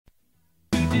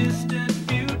distant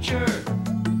future,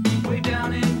 way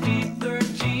down in deep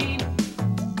 13,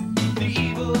 the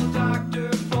evil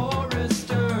Dr.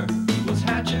 Forrester was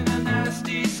hatching a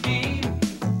nasty scheme.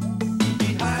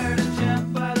 He hired a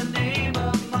temp by the name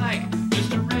of Mike,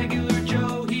 just a regular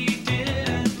Joe he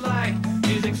didn't like.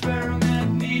 His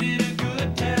experiment needed a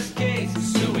good test case,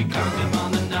 so he conked him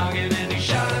on the noggin and he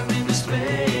shot him into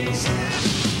space.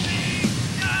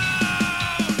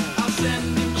 I'll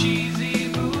send him cheesy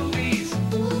movies,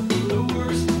 the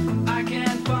worst I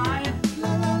can find.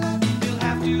 He'll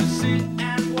have to sit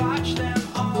and watch them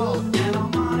all, and I'll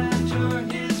monitor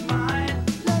his mind.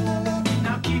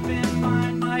 Now keep in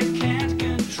mind, Mike can't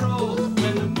control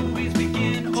when the movies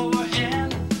begin or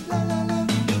end.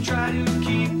 He'll try to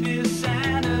keep his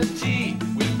sanity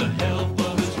with the help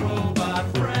of his robot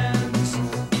friends.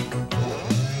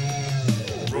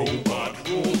 Robot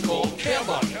roll called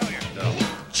Cabot.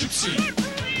 Gypsy.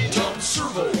 Tom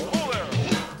Servo.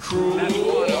 Crew. If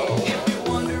you're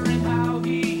wondering how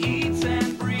he eats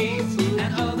and breathes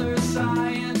and other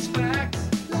science facts,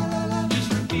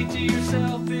 just repeat to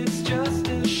yourself it's just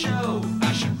a show.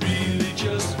 I should really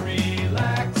just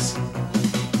relax.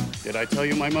 Did I tell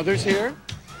you my mother's here?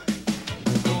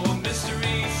 Oh,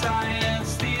 Mystery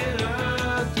Science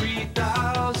Theater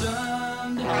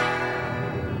 3000.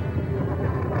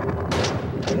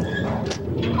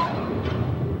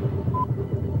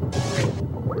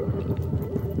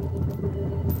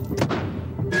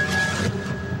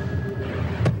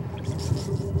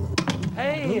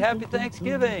 Hey, happy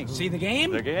Thanksgiving. See the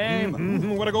game? The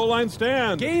game. What a goal line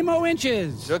stand. Game-o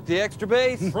inches. Took the extra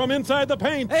base. From inside the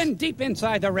paint. And deep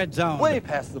inside the red zone. Way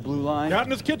past the blue line. Got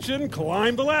in his kitchen,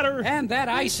 climbed the ladder. And that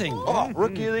icing. Oh,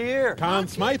 Rookie of the Year. Conn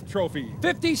Smythe Trophy.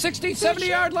 50, 60,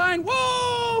 70-yard line.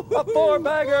 Whoa! A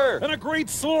four-bagger. And a great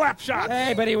slap shot.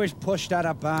 Hey, but he was pushed out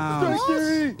of bounds.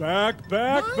 Back.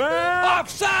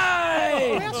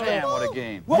 Offside! Man, what a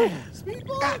game.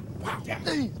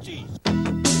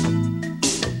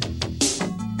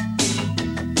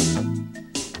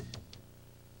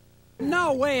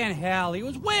 No way in hell. He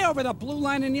was way over the blue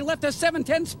line and he left a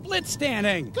 7-10 split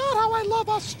standing. God, how I love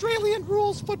Australian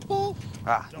rules football.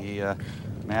 The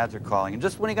Mads are calling him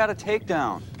just when he got a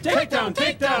takedown.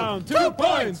 Takedown. 2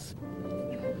 points.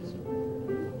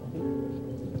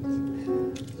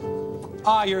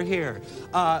 You're here.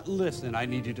 Listen, I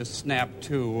need you to snap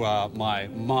to my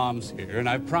mom's here, and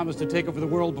I've promised to take over the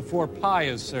world before pie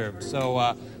is served,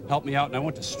 so help me out and I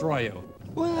won't destroy you.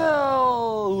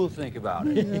 Well, we'll think about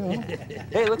it.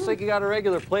 Hey, looks like you got a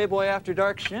regular Playboy After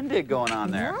Dark shindig going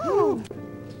on there.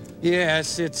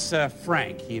 Yes, it's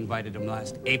Frank. He invited him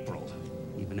last April.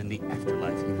 Even in the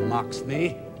afterlife, he mocks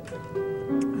me.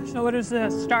 So what is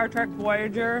this, Star Trek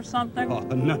Voyager or something? Oh,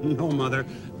 no, Mother.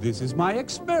 This is my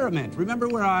experiment. Remember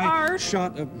where I Art,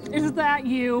 shot a... is that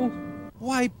you?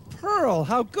 Why, Pearl,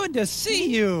 how good to see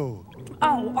you.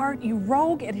 Oh, Art, you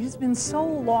rogue. It has been so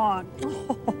long.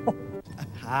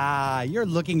 You're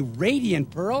looking radiant,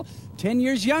 Pearl. 10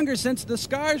 years younger since the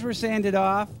scars were sanded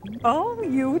off. Oh,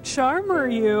 you charmer,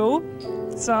 you.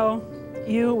 So,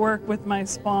 you work with my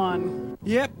spawn.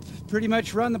 Yep, pretty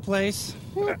much run the place.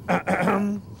 These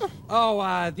are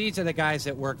the guys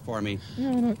that work for me.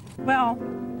 Well,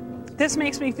 this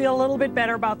makes me feel a little bit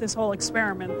better about this whole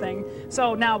experiment thing.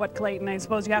 So now what, Clayton? I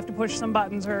suppose you have to push some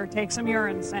buttons or take some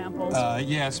urine samples.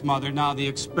 Yes, Mother. Now the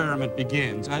experiment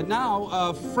begins.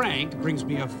 Now, Frank brings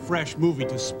me a fresh movie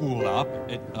to spool up.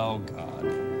 Oh, God.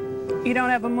 You don't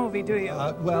have a movie, do you?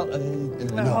 No.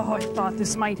 Oh, I thought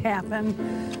this might happen.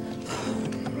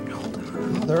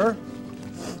 Mother?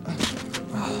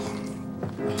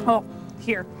 Oh,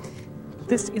 here.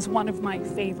 This is one of my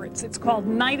favorites. It's called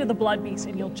Night of the Blood Beast,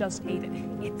 and you'll just hate it.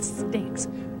 It stinks.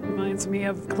 Reminds me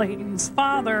of Clayton's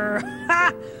father.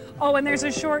 Oh, and there's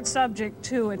a short subject,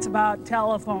 too. It's about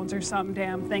telephones or some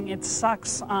damn thing. It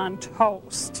sucks on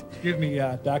toast. Excuse me,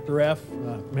 Dr. F.,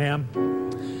 ma'am.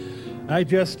 I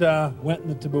just went in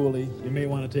the tabbouleh. You may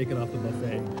want to take it off the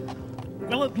buffet.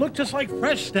 Well, it looked just like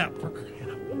Fresh Step for crying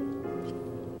out.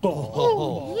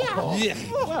 Oh, yeah.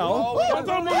 Well, what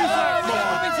the movie sack?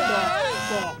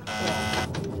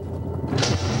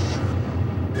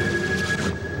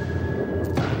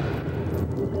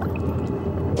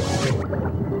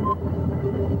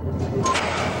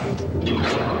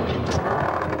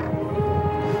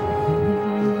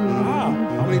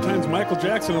 How many times Michael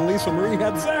Jackson and Lisa Marie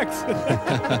had sex?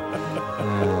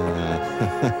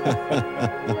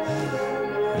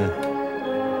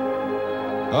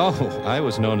 Oh, I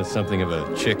was known as something of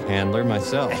a chick handler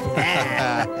myself.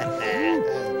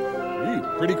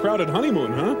 Pretty crowded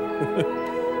honeymoon, huh?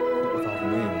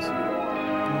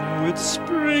 Oh, it's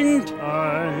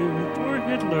springtime for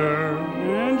Hitler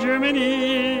and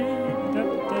Germany. Da,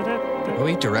 da, da, da. Oh,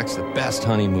 he directs the best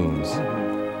honeymoons.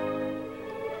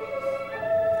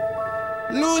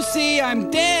 Lucy,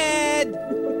 I'm dead!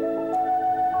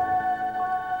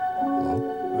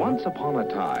 Once upon a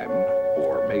time,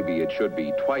 or maybe it should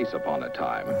be twice upon a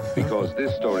time, because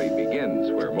this story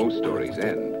begins where most stories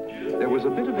end, there was a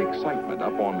bit of excitement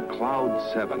up on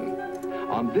Cloud 7.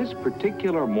 On this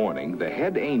particular morning, the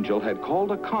head angel had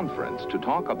called a conference to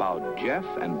talk about Jeff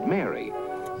and Mary.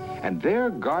 And their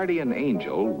guardian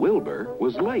angel, Wilbur,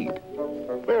 was late.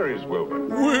 Where is Wilbur?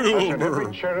 Wilbur! I sent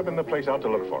every cherub in the place out to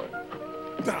look for him.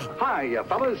 Hi,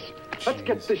 fellas. Let's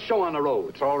get this show on the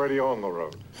road. It's already on the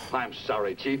road. I'm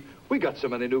sorry, Chief. We got so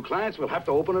many new clients, we'll have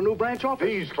to open a new branch office.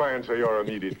 These clients are your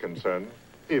immediate concern,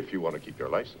 if you want to keep your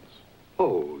license.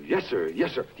 Oh, yes, sir.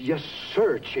 Yes, sir. Yes,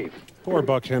 sir, Chief. Poor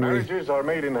Buck Henry. Marriages are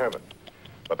made in heaven.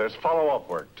 But there's follow-up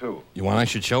work, too. You want I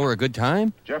should show her a good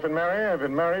time? Jeff and Mary have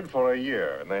been married for a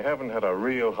year, and they haven't had a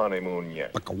real honeymoon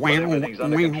yet. But everything's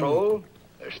under control.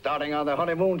 They're starting on their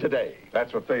honeymoon today.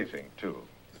 That's what they think, too.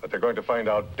 But they're going to find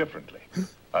out differently.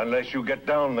 Unless you get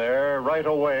down there right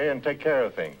away and take care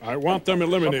of things. I want them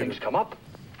eliminated. Something's come up.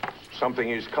 Something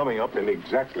is coming up in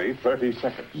exactly 30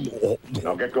 seconds.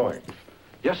 Now get going.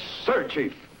 Yes, sir,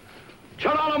 Chief.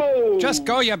 Geronimo! Just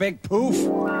go, you big poof.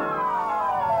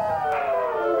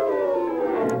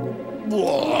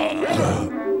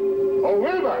 Oh,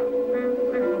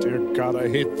 Wilbur! Dear God, I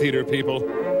hate theater people.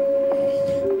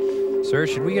 Sir,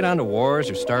 should we get on to wars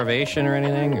or starvation or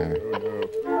anything? Or...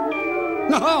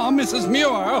 Oh, Mrs. Muir.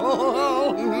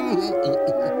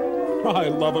 I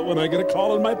love it when I get a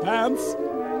call in my pants.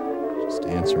 Just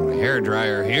answer my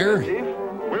hairdryer here. Chief?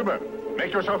 Wilbur,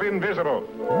 make yourself invisible.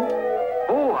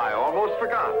 Oh, I almost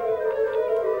forgot.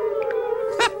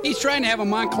 He's trying to have a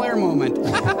Montclair moment.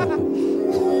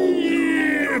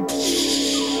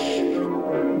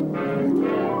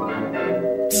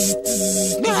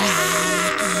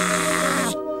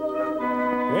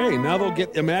 Hey, now they'll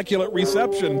get immaculate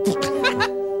reception.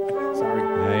 Sorry.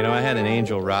 Yeah, you know, I had an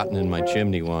angel rotting in my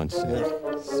chimney once. Sad.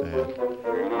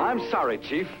 I'm sorry,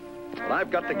 Chief, but I've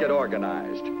got to get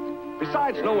organized.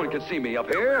 Besides, no one can see me up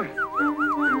here.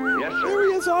 Yes, sir. There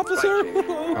he is, officer.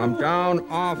 Right, Come down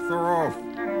off the roof.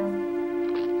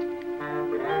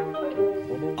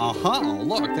 Aha,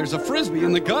 look, there's a frisbee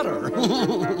in the gutter. Oh,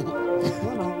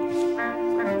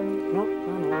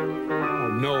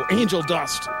 no, angel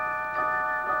dust.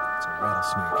 It's a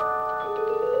rattlesnake.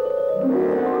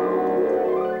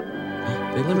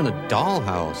 They live in a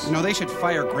dollhouse. You know, they should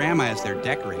fire Grandma as their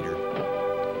decorator.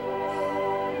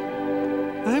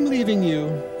 I'm leaving you.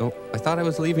 Oh, I thought I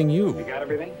was leaving you. You got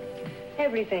everything?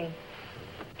 Everything,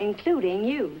 including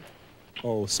you.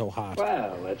 Oh, so hot.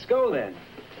 Well, let's go then.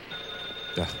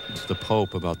 It's the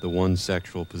Pope about the one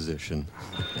sexual position.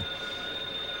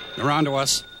 They're on to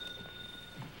us.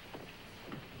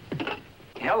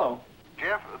 Hello.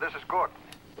 Jeff, this is Gordon.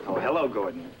 Oh, hello,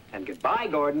 Gordon. And goodbye,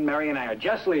 Gordon. Mary and I are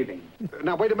just leaving.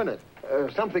 Now, wait a minute.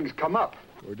 Something's come up.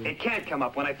 It can't come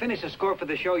up. When I finished the score for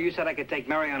the show, you said I could take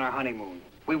Mary on our honeymoon.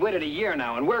 We waited a year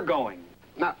now, and we're going.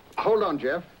 Now, hold on,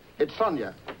 Jeff. It's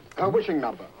Sonia. Her wishing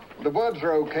number. The words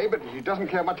are okay, but she doesn't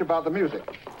care much about the music.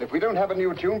 If we don't have a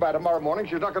new tune by tomorrow morning,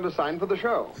 she's not going to sign for the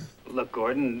show. Look,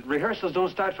 Gordon, rehearsals don't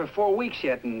start for 4 weeks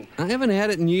yet, and... I haven't had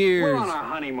it in years. We're on our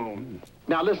honeymoon.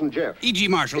 Now, listen, Jeff. E.G.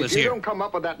 Marshall is If you here. don't come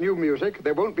up with that new music,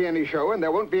 there won't be any show and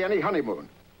there won't be any honeymoon.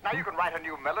 Now, you can write a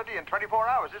new melody in 24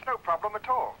 hours. It's no problem at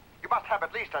all. You must have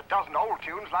at least a dozen old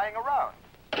tunes lying around.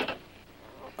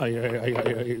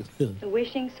 The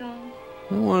wishing song?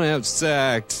 I want to have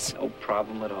sex. No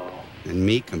problem at all. And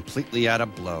me completely out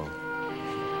of blow.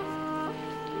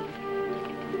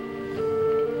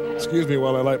 Excuse me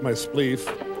while I light my spleef.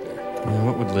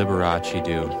 What would Liberace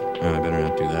do? Oh, I better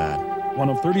not do that. One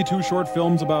of 32 short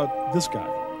films about this guy.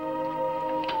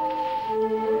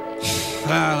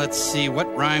 Let's see, what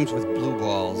rhymes with blue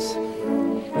balls?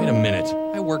 Wait a minute.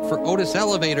 I work for Otis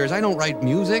Elevators. I don't write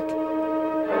music.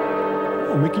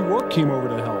 Oh, Mickey Rourke came over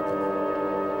to help.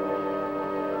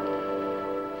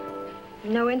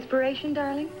 No inspiration,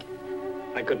 darling?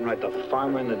 I couldn't write The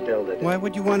Farmer and the Dill that Why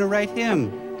would you want to write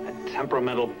him? A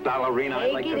temperamental ballerina. I'd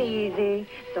Take like it to... easy.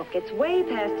 Look, it's way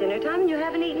past dinner time and you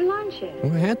haven't eaten lunch yet.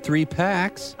 Well, I had 3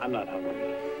 packs. I'm not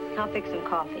hungry. I'll fix some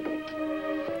coffee.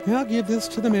 I'll give this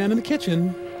to the man in the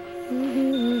kitchen.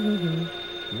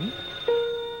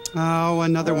 Oh,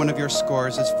 another one of your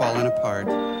scores has fallen apart.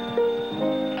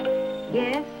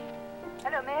 Yes?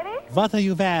 Hello, Mary? What are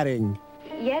you wearing?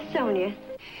 Yes, Sonia.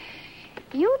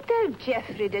 You tell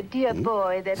Jeffrey, the dear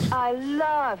boy, that I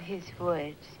love his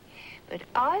words. But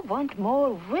I want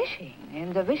more wishing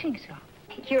in the wishing song.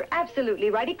 You're absolutely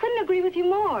right. He couldn't agree with you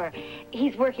more.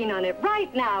 He's working on it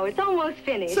right now. It's almost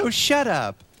finished. So shut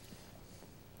up.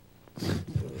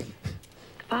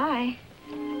 Bye.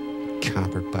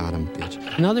 Copper bottom bitch.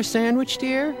 Another sandwich,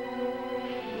 dear?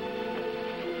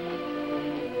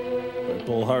 If I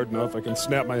pull hard enough, I can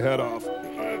snap my head off.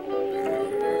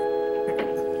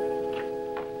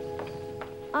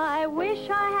 I wish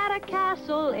I had a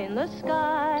castle in the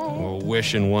sky. Oh,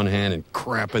 wish in one hand and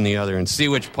crap in the other and see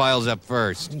which piles up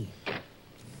first.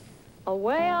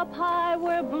 Away up high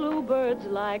where bluebirds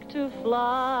like to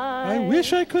fly. I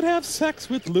wish I could have sex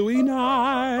with Louie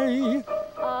Nye.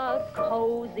 A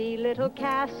cozy little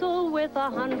castle with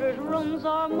 100 rooms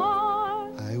or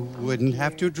more. I wouldn't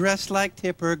have to dress like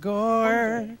Tipper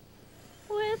Gore.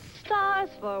 With stars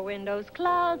for windows,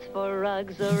 clouds for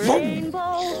rugs, a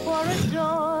rainbow for a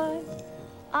door.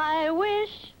 I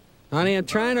wish... Honey, I'm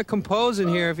trying to compose in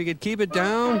here. If you could keep it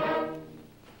down.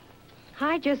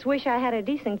 I just wish I had a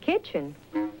decent kitchen.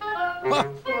 Huh.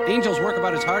 Angels work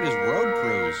about as hard as road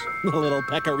crews. A little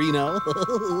pecorino.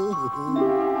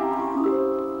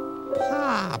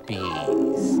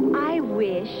 Poppies. I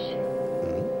wish...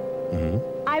 Mm-hmm.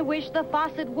 I wish the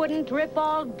faucet wouldn't drip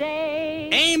all day.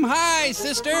 Aim high,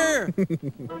 sister!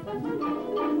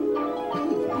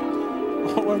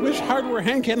 Oh, I wish Hardware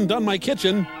Hank hadn't done my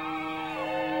kitchen.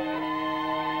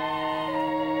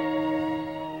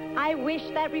 I wish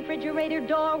that refrigerator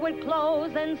door would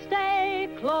close and stay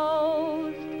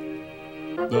closed.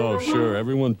 Oh, sure.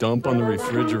 Everyone dump on the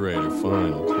refrigerator.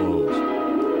 Fine, I'll close.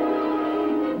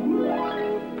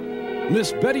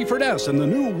 Miss Betty Furness in the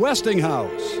new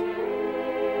Westinghouse.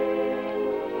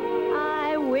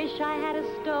 I wish I had a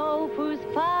stove whose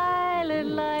pilot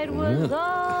light was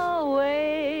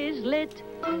always lit.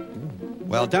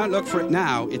 Well, don't look for it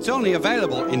now. It's only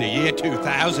available in the year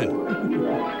 2000.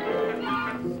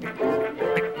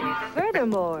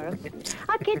 Furthermore,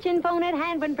 a kitchen phone at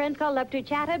hand when friends call up to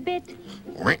chat a bit.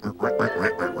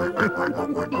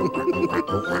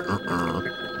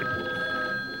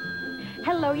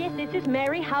 Hello, yes, this is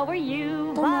Mary. How are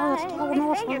you? Bye.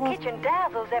 They say your kitchen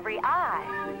dazzles every eye.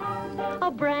 A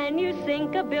brand new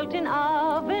sink, a built-in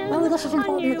oven, a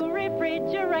new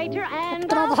refrigerator, and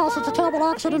Get out of the house. It's a terrible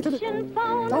accident. kitchen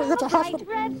phone, It's a hospital.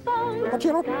 red phone. But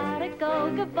you know, Gotta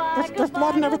go, goodbye, there's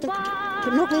blood and everything.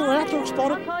 The nuclear reactor I'll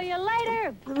exploded. call you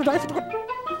later.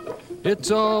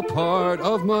 It's all part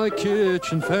of my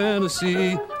kitchen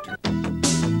fantasy.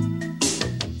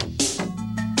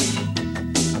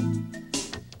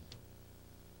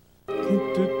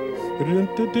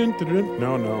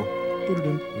 No.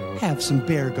 Have some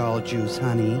bear gall juice,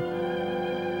 honey.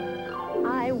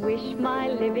 I wish my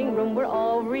living room were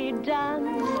all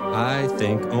redone. I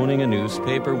think owning a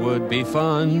newspaper would be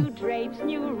fun. New drapes,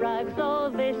 new rugs, oh,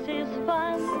 this is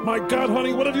fun. My God,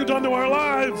 honey, what have you done to our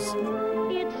lives?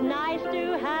 It's nice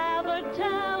to have a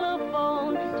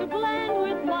telephone to blend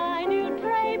with my new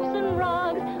drapes and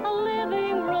rugs. A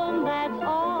living room that's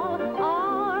all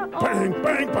our own. Bang,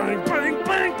 bang, bang, bang,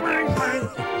 bang, bang, bang.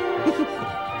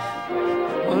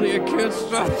 Honey, I can't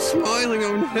stop smiling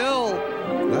on hell.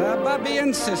 Bubby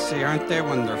and Sissy, aren't they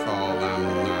wonderful?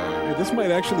 Hey, this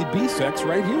might actually be sex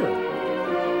right here.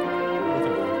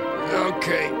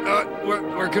 Okay,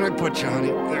 where can I put you,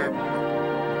 honey? There.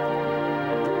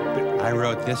 I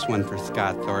wrote this one for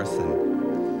Scott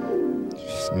Thorson.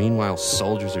 Meanwhile,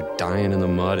 soldiers are dying in the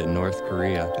mud in North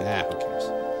Korea. Yeah, who cares?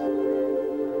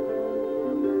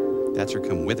 That's her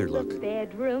come with her look. The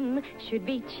bedroom should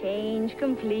be changed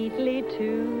completely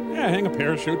too. Yeah, hang a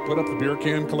parachute, put up the beer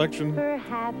can collection.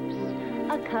 Perhaps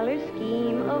a color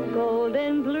scheme of gold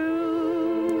and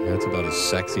blue. That's about as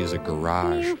sexy as a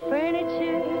garage. New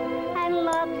furniture and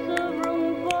lots of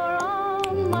room for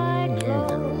all my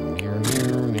clothes.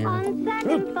 On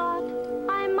second thought,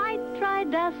 I might try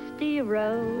Dusty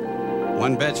Road.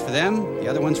 One bed's for them, the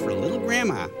other one's for little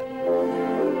grandma.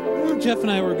 Well, Jeff and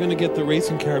I were going to get the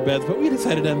racing car beds, but we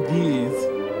decided on these.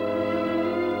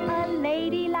 A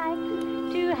lady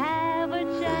likes to have a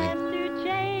chance to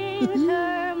change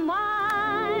her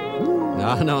mind.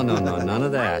 No, none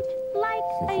of that. Like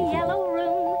a yellow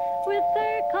room with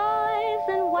turquoise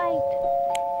and white,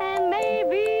 and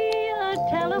maybe a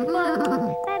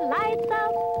telephone that lights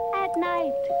up at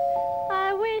night.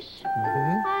 I wish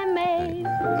I may.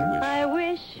 I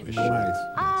wish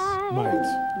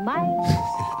might.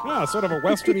 Yeah, sort of a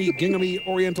westerny, ginghamy,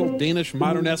 oriental, Danish,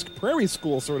 modern-esque prairie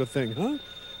school sort of thing, huh?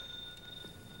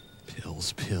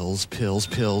 Pills, pills, pills,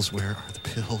 pills. Where are the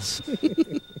pills?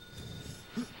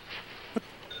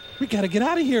 We gotta get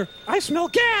out of here. I smell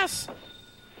gas.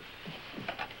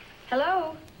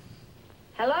 Hello?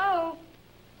 Hello?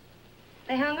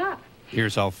 They hung up.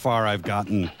 Here's how far I've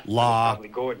gotten. Law. Probably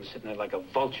Gordon's sitting there like a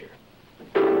vulture.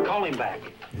 Call him back.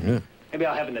 Yeah. Maybe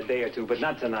I'll have it in a day or two, but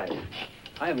not tonight.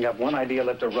 I haven't got one idea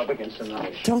left to rub against the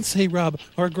knife. Don't say rub,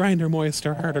 or grind, or moist,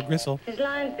 or hard, or gristle. His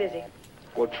line's busy.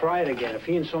 Well, try it again. If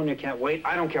he and Sonia can't wait,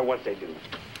 I don't care what they do.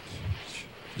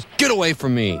 Just get away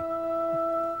from me.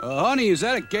 Honey, is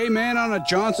that a gay man on a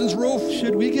Johnson's roof?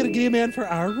 Should we get a gay man for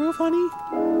our roof, honey?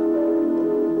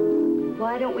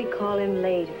 Why don't we call him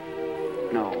later?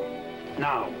 No.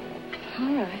 Now.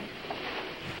 All right.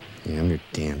 Yeah, I'm your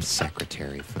damn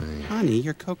secretary, fine. Honey,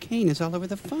 your cocaine is all over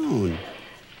the phone.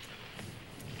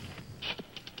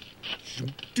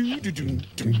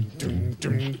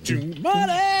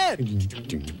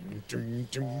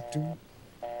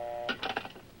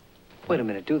 Wait a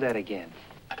minute. Do that again.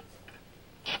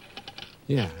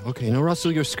 Yeah, okay, now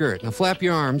rustle your skirt. Now flap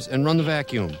your arms and run the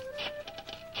vacuum.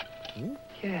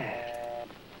 Yeah.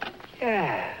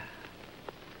 Yeah.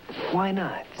 Why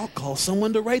not? I'll call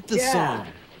someone to write this song.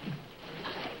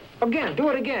 Again. Do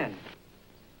it again.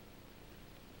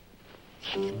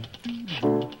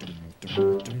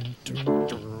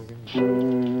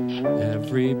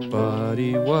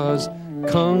 Everybody was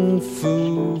kung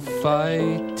fu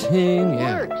fighting.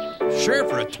 Yeah. Sure,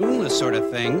 for a tuneless sort of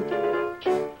thing.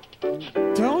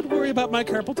 Don't worry about my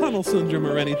carpal tunnel syndrome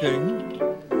or anything.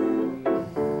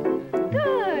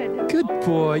 Good. Good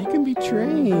boy, you can be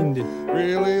trained.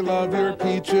 Really love your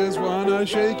peaches, wanna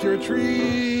shake your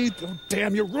treat. Oh,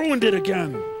 damn, you ruined it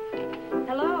again.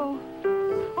 Hello?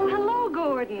 Oh, hello,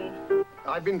 Gordon.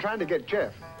 I've been trying to get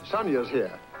Jeff. Sonia's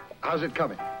here. How's it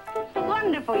coming?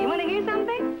 Wonderful. You want to hear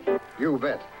something? You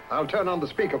bet. I'll turn on the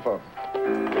speakerphone.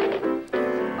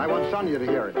 I want Sonia to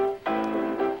hear it.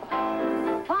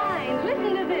 Fine.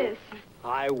 Listen to this.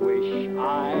 I wish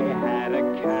I had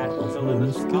a castle in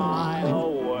the sky,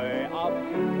 away up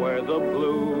where the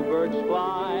bluebirds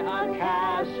fly. A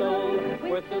castle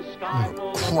with the sky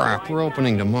full of Crap, we're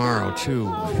opening tomorrow, too.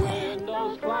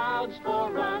 windows, clouds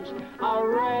for ramps, a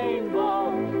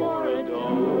rainbow for a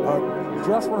door.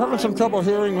 Jeff, we're having some trouble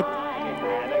hearing.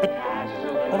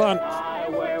 Hold on.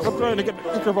 I'm trying to get the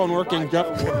microphone working, Jeff.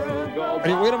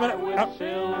 Hey, wait a minute.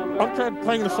 I'm trying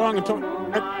playing the song until the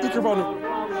microphone.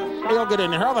 I'll get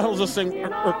in there. How the hell is this thing?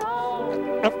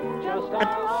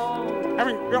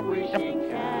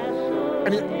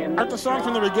 Aren't the songs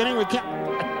from the beginning? We can't.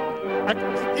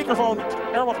 Microphone.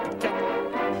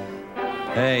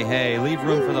 Hey, leave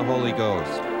room for the Holy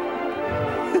Ghost.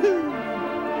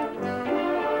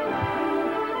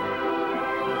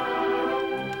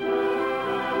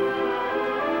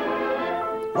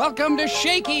 Welcome to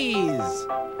Shakey's!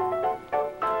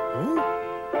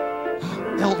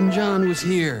 Elton John was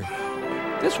here.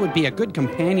 This would be a good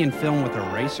companion film with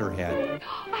Eraserhead.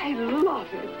 I love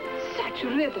it. Such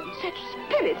rhythm, such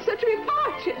spirit, such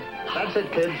reparture. That's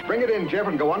it, kids. Bring it in, Jeff,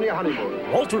 and go on your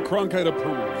honeymoon. Walter Cronkite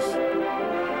approves.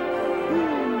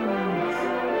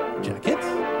 Jackets?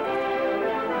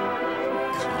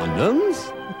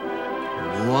 Condoms?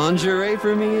 Lingerie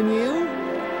for me and you?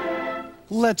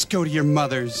 Let's go to your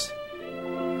mother's.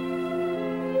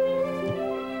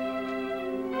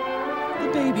 The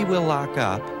baby will lock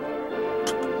up.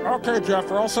 Okay, Jeff,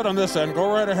 we're all set on this end.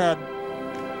 Go right ahead.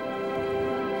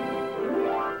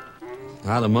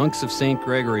 The monks of St.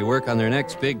 Gregory work on their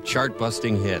next big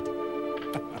chart-busting hit.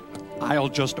 I'll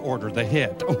just order the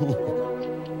hit.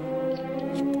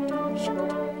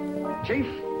 Chief,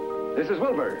 this is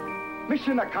Wilbur.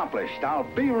 Mission accomplished. I'll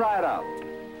be right out.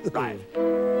 Right.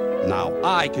 Now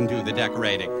I can do the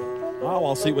decorating. Oh,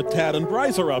 I'll see what Tad and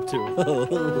Bryce are up to.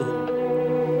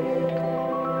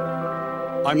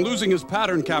 I'm losing his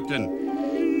pattern, Captain.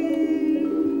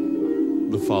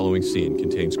 The following scene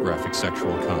contains graphic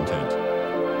sexual content.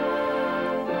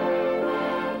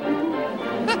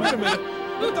 Wait a minute.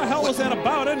 What the hell was that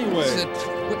about anyway?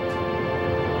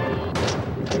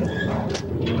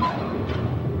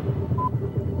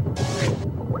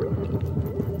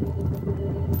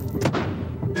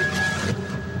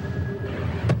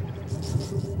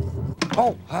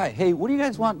 Oh, hi. Hey, what do you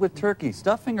guys want with turkey?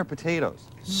 Stuffing or potatoes?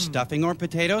 Stuffing or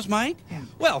potatoes, Mike? Yeah.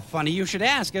 Well, funny you should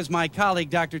ask, as my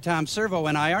colleague Dr. Tom Servo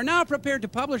and I are now prepared to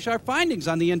publish our findings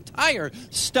on the entire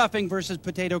stuffing versus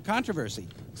potato controversy.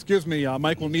 Excuse me,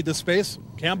 Mike will need the space.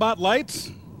 Cambot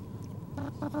lights?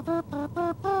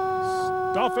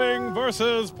 Stuffing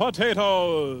versus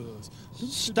potatoes.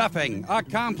 Stuffing, a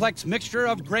complex mixture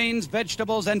of grains,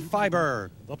 vegetables, and fiber.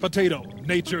 The potato,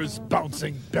 nature's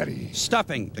bouncing Betty.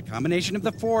 Stuffing, the combination of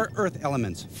the 4 earth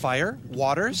elements: fire,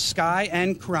 water, sky,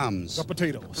 and crumbs. The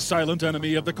potato, silent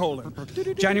enemy of the colon.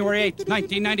 January 8th,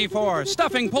 1994.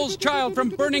 Stuffing pulls child from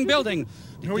burning building.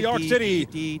 New York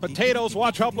City, potatoes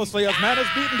watch helplessly as man is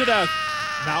beaten to death.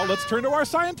 Now let's turn to our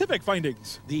scientific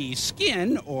findings. The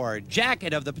skin, or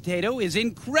jacket of the potato, is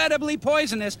incredibly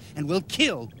poisonous and will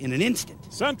kill in an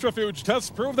instant. Centrifuge tests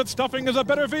prove that stuffing is a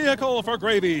better vehicle for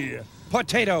gravy.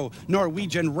 Potato,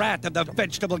 Norwegian rat of the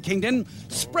vegetable kingdom,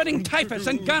 spreading typhus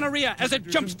and gonorrhea as it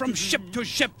jumps from ship to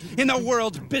ship in the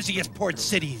world's busiest port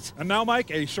cities. And now,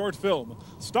 Mike, a short film.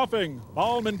 Stuffing,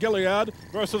 Balm and Gilead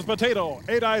versus Potato,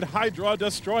 8-eyed Hydra,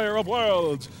 destroyer of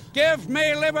worlds. Give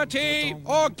me liberty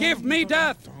or give me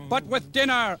death, but with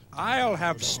dinner, I'll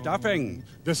have stuffing.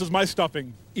 This is my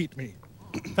stuffing. Eat me.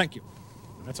 Thank you.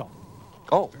 That's all.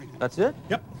 Oh, that's it?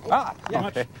 Yep. Ah, Yeah.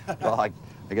 okay. Well,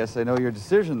 I guess I know your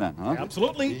decision then, huh?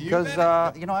 Absolutely. Because, I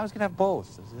was going to have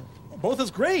both. Is it? Both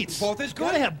is great. Both is good.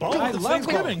 Gotta have both. I It's love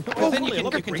Thanksgiving. both. Well, then you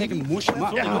can take them and mush them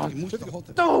up. Yeah. You mush the whole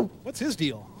thing. No. What's his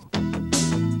deal?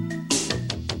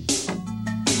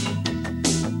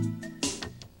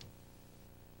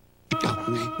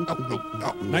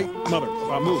 Night Mother,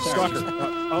 Moose, Stalker,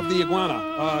 of the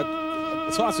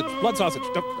Iguana, Sausage, Blood Sausage.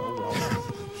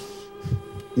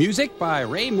 Music by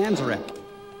Ray Manzarek.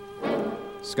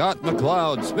 Scott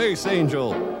McCloud, Space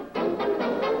Angel.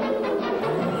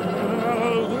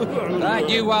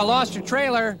 You lost your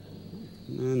trailer.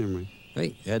 No, never mind.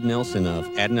 Hey, Ed Nelson of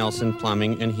Ed Nelson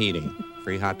Plumbing and Heating.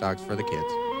 Free hot dogs for the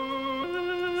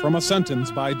kids. From a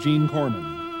Sentence by Gene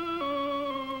Corman.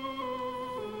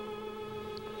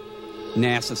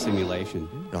 NASA simulation.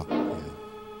 Oh,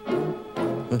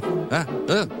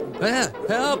 yeah.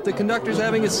 Help! The conductor's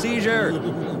having a seizure.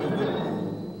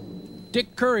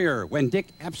 Dick Courier, when Dick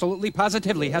absolutely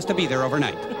positively has to be there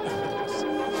overnight.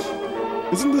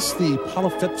 Isn't this the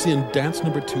Polyphetsian Dance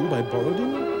No. 2 by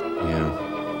Borodin? Yeah.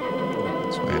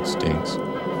 That's why it stinks.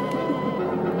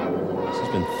 This has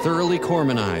been thoroughly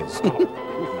Cormanized.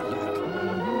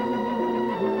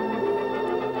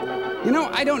 You know,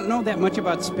 I don't know that much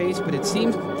about space, but it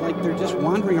seems like they're just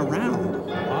wandering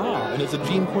around. Ah, and it's a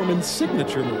Gene Corman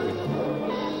signature movie.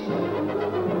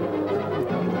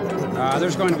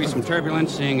 There's going to be some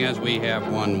turbulence, seeing as we have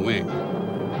one wing.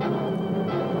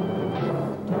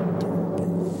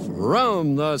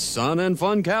 From the sun and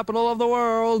fun capital of the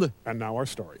world. And now our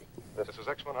story. This is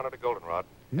X-100 to Goldenrod.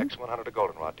 X-100 to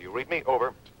Goldenrod. Do you read me?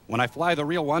 Over. When I fly the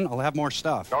real one, I'll have more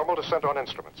stuff. Normal descent on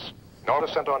instruments. Normal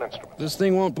descent on instruments. This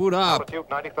thing won't boot up. Altitude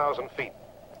 90,000 feet.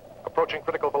 Approaching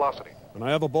critical velocity. And I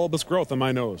have a bulbous growth on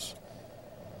my nose.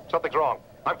 Something's wrong.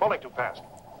 I'm falling too fast.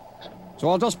 So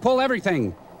I'll just pull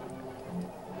everything.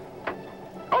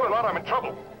 Goldenrod, I'm in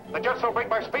trouble. The jets don't break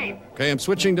my speed. Okay, I'm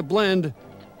switching to blend.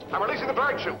 I'm releasing the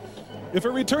drag chute. If it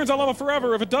returns, I'll love it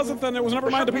forever. If it doesn't, then it was never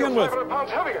mine to begin with. 500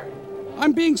 pounds heavier.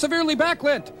 I'm being severely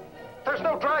backlit. There's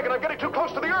no drag, and I'm getting too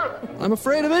close to the Earth. I'm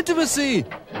afraid of intimacy.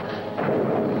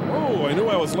 Oh, I knew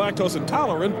I was lactose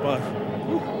intolerant, but...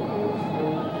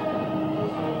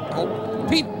 Oh,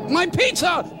 Pete, my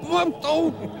pizza!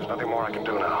 Oh. There's nothing more I can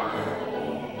do now.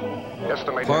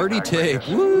 Estimate Party impact tape.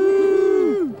 radius.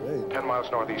 Woo! 10 miles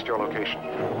northeast your location.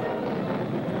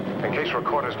 In case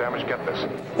recorder's damaged, get this.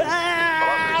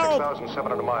 Velocity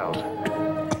 6,700 miles.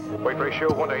 Weight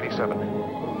ratio 1 to 87.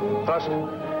 Thrust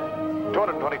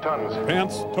 220 tons.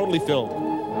 Pants totally filled.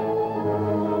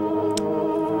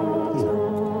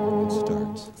 It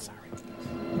starts.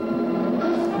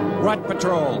 Rut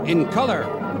Patrol in color.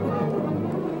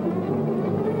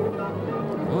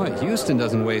 Boy, Houston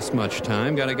doesn't waste much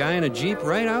time. Got a guy in a Jeep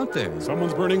right out there.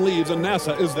 Someone's burning leaves and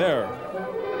NASA is there.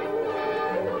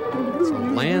 It's a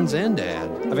Land's End ad.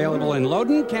 Available in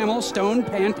Loden, Camel, Stone,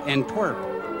 Pant, and Twerp.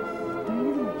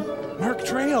 Mark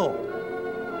Trail.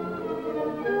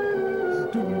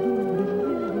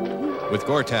 With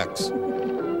Gore-Tex.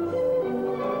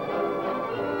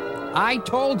 I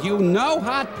told you, no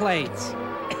hot plates.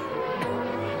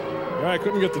 I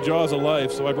couldn't get the jaws of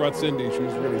life, so I brought Cindy. She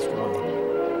was really strong.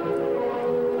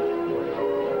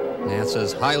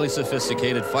 NASA's highly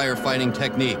sophisticated firefighting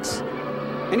techniques.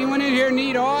 Anyone in here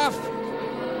need off?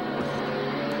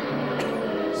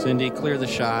 Cindy, clear the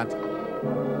shot.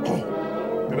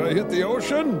 Did I hit the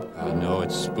ocean? No,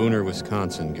 it's Spooner,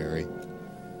 Wisconsin, Gary.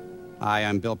 Hi,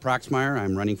 I'm Bill Proxmire.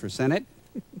 I'm running for Senate.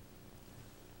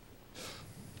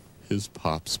 His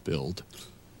pop spilled.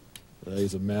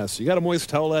 He's a mess. You got a moist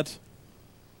towelette?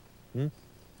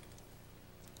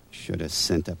 Should have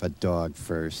sent up a dog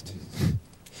first.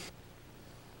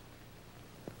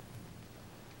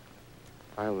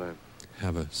 I'll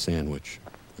Have a sandwich.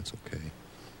 That's okay.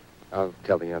 I'll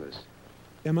tell the others.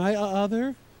 Am I a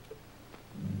other?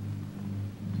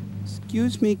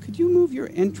 Excuse me, could you move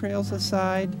your entrails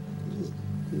aside?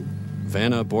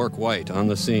 Vanna Bork-White on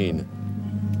the scene.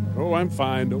 Oh, I'm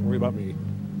fine. Don't worry about me.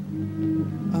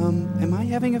 Am I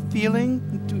having a feeling?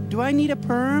 Do I need a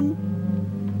perm?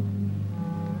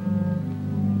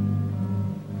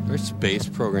 Our space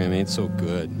program ain't so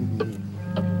good.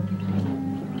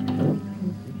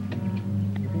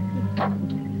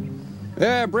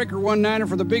 Yeah, Breaker 19er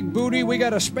for the big booty. We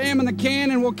got a spam in the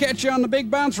can, and we'll catch you on the big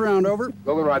bounce round, over.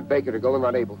 Goldenrod Baker to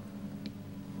Goldenrod Able.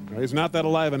 He's not that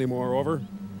alive anymore, over.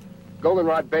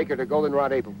 Goldenrod Baker to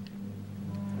Goldenrod Able.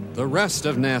 The rest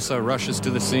of NASA rushes to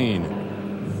the scene.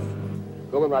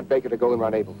 Goldenrod Baker to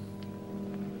Goldenrod Able.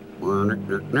 Goldenrod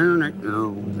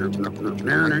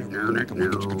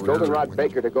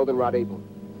Baker to Goldenrod Able.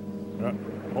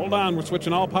 Hold on, we're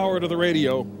switching all power to the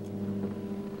radio.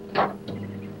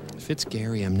 If it's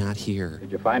Gary, I'm not here.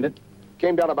 Did you find it?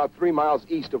 Came down about 3 miles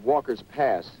east of Walker's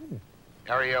Pass.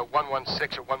 Area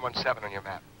 116 or 117 on your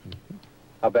map.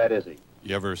 How bad is he?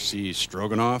 You ever see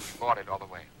Stroganoff? Boarded all the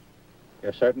way.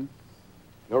 You're certain?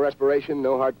 No respiration,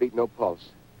 no heartbeat, no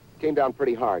pulse. Came down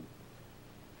pretty hard.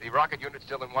 The rocket unit's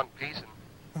still in one piece, and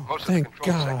most of the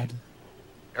control section.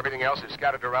 Everything else is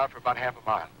scattered around for about half a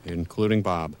mile. Including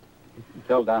Bob.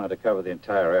 Tell Donna to cover the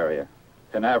entire area.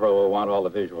 Canaveral will want all the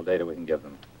visual data we can give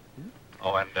them.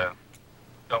 Oh, and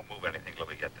don't move anything till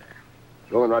we get there.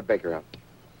 Goldenrod Baker out.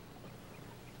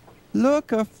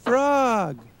 Look, a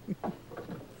frog.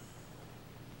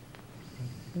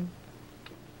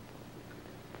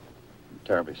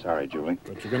 Terribly sorry, Julie.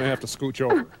 But you're going to have to scooch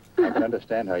over. I can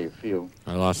understand how you feel.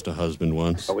 I lost a husband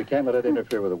once. But we can't let it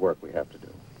interfere with the work we have to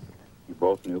do. You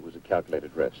both knew it was a calculated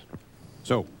risk.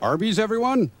 So, Arby's,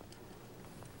 everyone?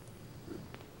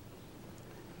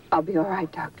 I'll be all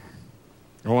right, Doctor.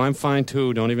 Oh, I'm fine,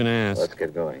 too. Don't even ask. Let's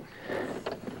get going.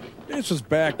 This is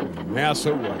back when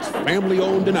NASA was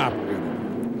family-owned and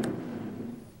operated.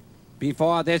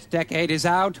 Before this decade is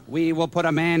out, we will put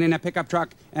a man in a pickup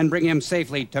truck and bring him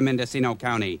safely to Mendocino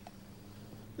County.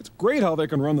 It's great how they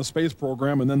can run the space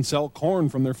program and then sell corn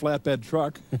from their flatbed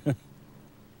truck.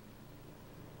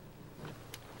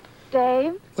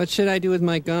 Dave? What should I do with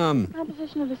my gum?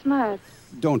 Composition of the smarts.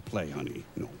 Don't play, honey.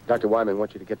 No. Dr. Wyman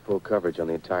wants you to get full coverage on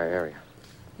the entire area.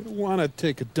 I don't want to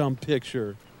take a dumb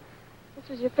picture. This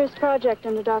was your first project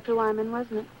under Dr. Wyman,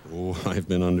 wasn't it? Oh, I've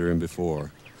been under him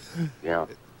before. Yeah.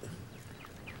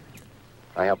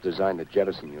 I helped design the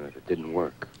jettison unit. It didn't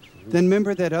work. Then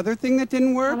remember that other thing that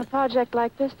didn't work? On a project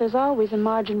like this, there's always a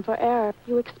margin for error.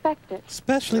 You expect it.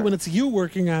 Especially when it's you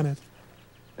working on it.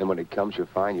 And when it comes, you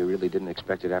find you really didn't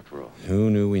expect it after all. Who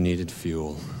knew we needed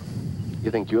fuel?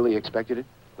 You think Julie expected it?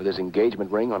 With his engagement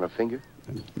ring on her finger?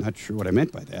 I'm not sure what I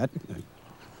meant by that.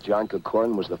 John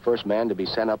Corcoran was the first man to be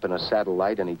sent up in a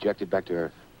satellite and ejected back to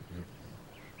Earth.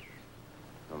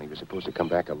 Only he was supposed to come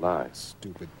back alive.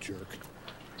 Stupid jerk.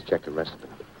 Let's check the rest of it.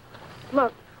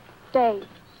 Look, Dave.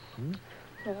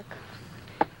 Look.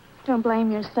 Don't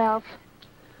blame yourself.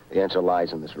 The answer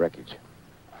lies in this wreckage.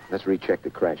 Let's recheck the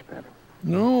crash pattern.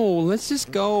 No, let's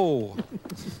just go.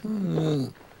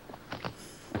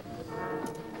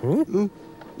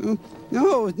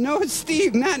 No,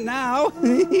 Steve, not now.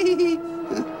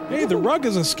 Hey, the rug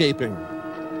is escaping.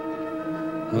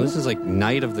 Well, this is like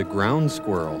Night of the Ground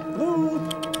Squirrel. Hello.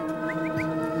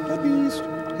 Puppies.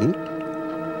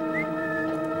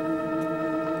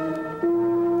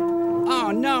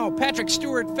 Oh, no, Patrick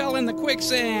Stewart fell in the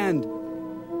quicksand.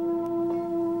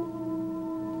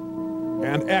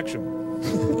 And action.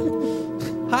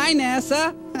 Hi,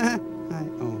 NASA. Hi.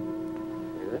 Oh.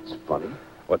 Hey, that's funny.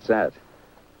 What's that?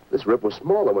 This rip was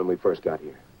smaller when we first got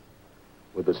here.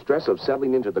 Would the stress of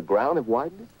settling into the ground have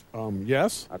widened it?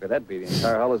 Yes. How could that be? The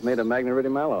entire hull is made of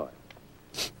magneridium alloy.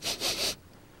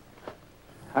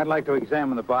 I'd like to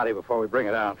examine the body before we bring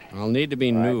it out. I'll need to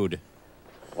be nude.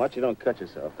 Watch you don't cut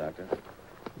yourself, Doctor.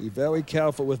 Be very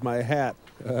careful with my hat.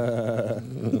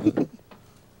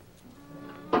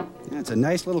 That's a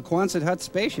nice little Quonset hut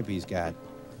spaceship he's got.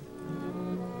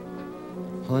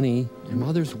 Honey, your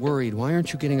mother's worried. Why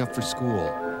aren't you getting up for school?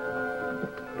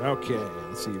 Okay,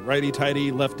 let's see.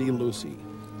 Righty-tighty, lefty-loosey.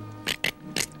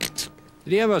 Did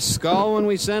he have a skull when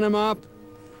we sent him up?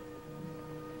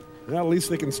 Well, at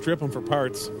least they can strip him for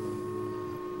parts.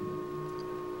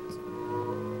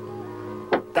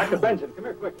 Dr. Benson, come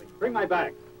here quickly. Bring my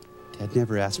bag. Ted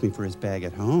never asked me for his bag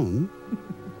at home.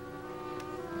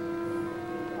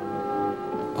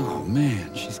 Oh,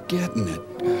 man, she's getting it.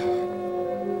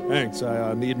 Thanks,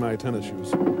 I need my tennis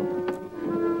shoes.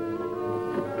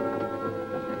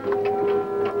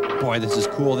 Boy, this is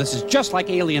cool. This is just like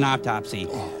Alien Autopsy.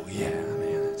 Oh, yeah,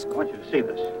 man, that's cool. I want you to see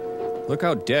this. Look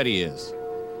how dead he is.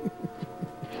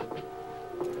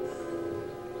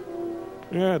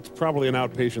 Yeah, it's probably an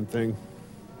outpatient thing.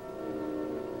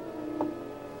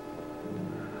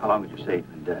 How long would you say he's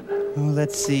been dead? Oh,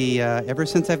 let's see. Ever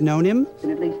since I've known him? It's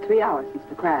been at least 3 hours since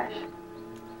the crash.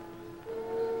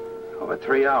 Over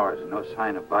 3 hours and no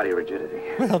sign of body rigidity.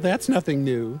 Well, that's nothing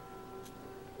new.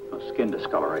 No skin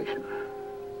discoloration.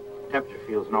 Temperature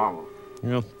feels normal.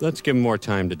 Well, let's give him more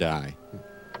time to die.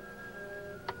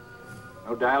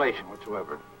 No dilation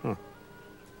whatsoever. The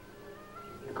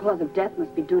cause of death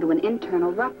must be due to an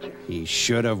internal rupture. He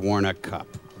should have worn a cup.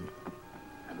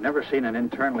 I've never seen an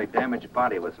internally damaged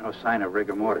body with no sign of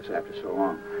rigor mortis after so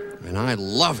long. And I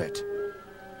love it.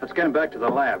 Let's get him back to the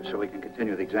lab so we can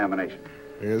continue the examination.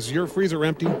 Is your freezer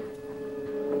empty? There's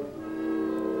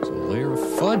a layer of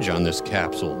fudge on this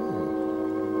capsule.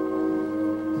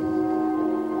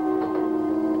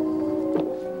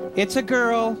 It's a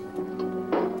girl.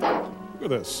 Look at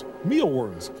this.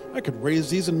 Mealworms. I could raise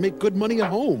these and make good money at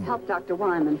home. Help Dr.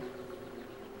 Wyman.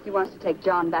 He wants to take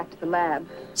John back to the lab.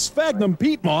 Sphagnum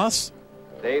peat moss.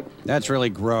 Dave? That's really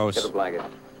gross. Get a blanket.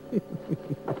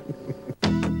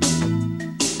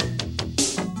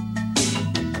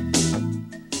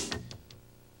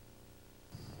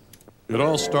 It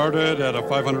all started at a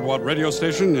 500-watt radio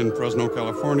station in Fresno,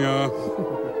 California.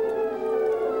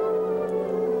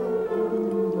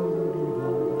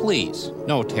 Please,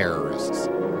 no terrorists.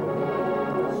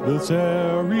 This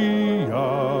area,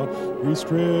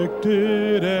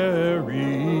 restricted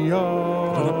area.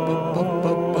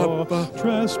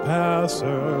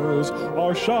 Trespassers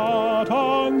are shot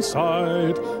on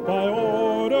sight by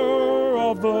order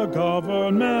of the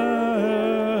government.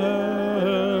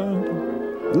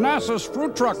 NASA's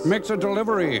fruit truck makes a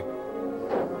delivery.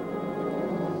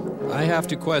 I have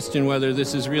to question whether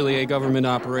this is really a government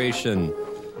operation.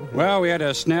 Well, we had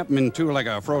to snap him in two like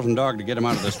a frozen dog to get him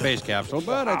out of the space capsule,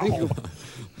 but I think you...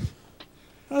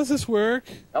 How does this work?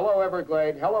 Hello,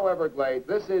 Everglade. Hello, Everglade.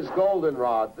 This is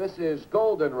Goldenrod. This is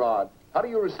Goldenrod. How do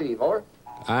you receive? Over?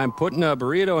 I'm putting a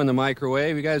burrito in the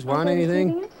microwave. You guys want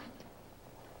anything?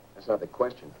 That's not the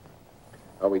question.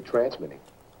 Are we transmitting?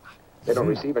 They don't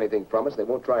receive anything from us. They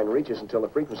won't try and reach us until the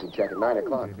frequency check at 9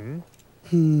 o'clock.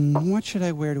 What should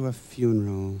I wear to a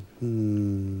funeral?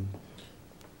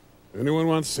 Anyone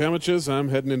wants sandwiches? I'm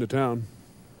heading into town.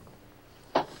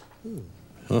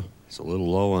 Huh, it's a little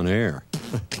low on air.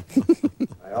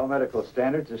 By all medical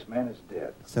standards, this man is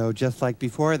dead. So just like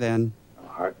before then. No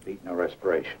heartbeat, no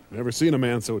respiration. Never seen a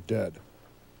man so dead.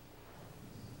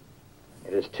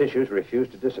 And his tissues refuse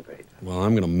to dissipate. Well,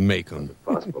 I'm going to make him. It's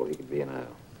possible he could be in a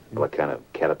kind of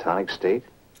catatonic state.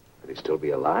 Could he still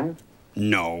be alive?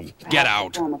 No. Get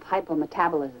out. A form of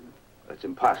hypometabolism. That's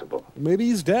impossible. Maybe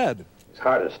he's dead. His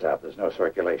heart has stopped. There's no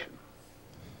circulation.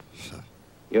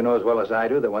 You know as well as I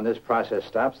do that when this process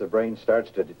stops, the brain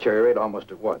starts to deteriorate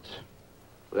almost at once.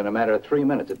 Within a matter of 3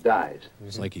 minutes, it dies.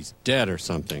 It's like he's dead or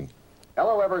something.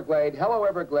 Hello, Everglade. Hello,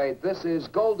 Everglade. This is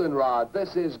Goldenrod.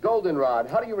 This is Goldenrod.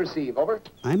 How do you receive? Over?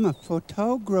 I'm a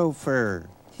photographer.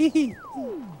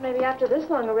 Maybe after this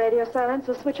long a radio silence,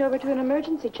 we'll switch over to an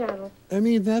emergency channel. I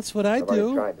mean, that's what I I've already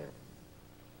do. tried that.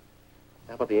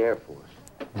 How about the Air Force?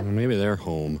 Well, maybe they're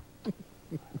home.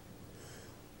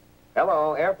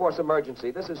 Hello, Air Force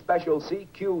emergency. This is Special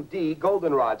CQD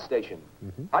Goldenrod Station.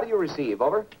 How do you receive?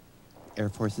 Over? Air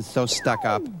Force is so stuck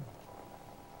up.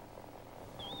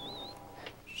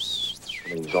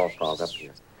 Everything's all fouled up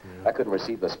here. I couldn't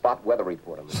receive the spot weather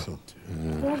report on this.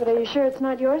 Yeah, but are you sure it's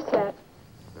not your set?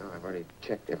 No, I've already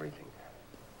checked everything.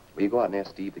 Will you go out and ask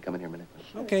Steve to come in here a minute?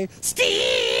 Okay.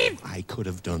 Steve! I could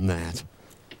have done that.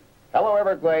 Hello,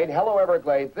 Everglade. Hello,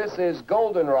 Everglade. This is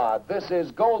Goldenrod. This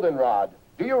is Goldenrod.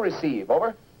 Do you receive?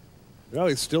 Over? Well,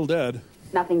 he's still dead.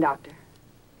 Nothing, Doctor.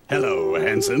 Hello,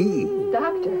 handsome.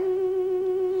 Doctor.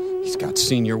 He's got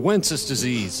senior Wences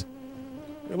disease.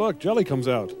 Hey, look, jelly comes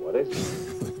out. What is it?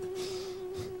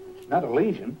 It's not a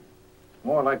lesion.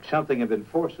 More like something had been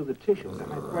forced through the tissues at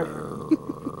high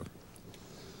pressure.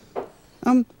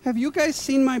 Have you guys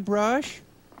seen my brush?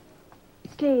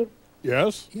 Steve,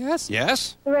 Yes? Yes.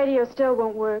 Yes? the radio still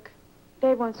won't work.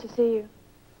 Dave wants to see you.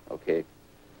 Okay.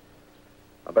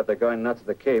 I bet they're going nuts at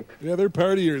the Cape. Yeah, they're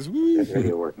partiers. Woo. Get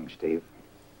radio working, Steve.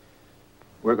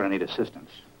 We're going to need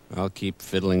assistance. I'll keep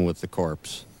fiddling with the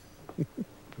corpse.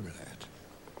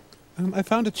 I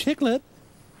found a chicklet.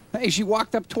 Hey, she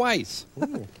walked up twice.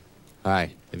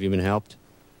 Hi, have you been helped?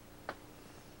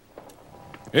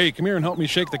 Hey, come here and help me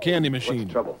shake the candy What's machine.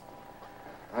 the trouble?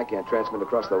 I can't transmit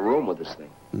across the room with this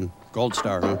thing. Gold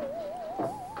star, huh?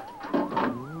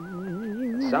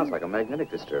 Sounds like a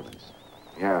magnetic disturbance.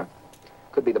 Yeah.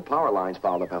 Could be the power lines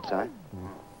fouled up outside.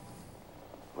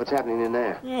 What's happening in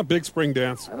there? Big spring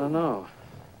dance. I don't know.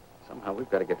 Somehow we've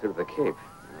got to get through to the Cape.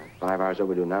 5 hours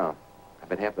overdue now. I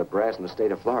bet half the brass in the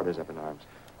state of Florida's up in arms.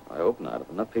 I hope not. If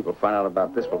enough people find out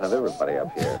about this, we'll have everybody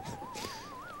up here.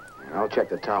 I'll check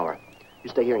the tower. You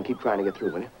stay here and keep trying to get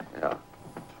through, will you? Yeah.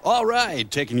 All right,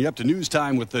 taking you up to news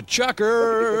time with the If you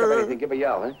Chucker. pick up anything, give a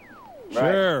yell, eh?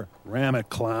 Sure. Ram it,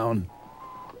 clown.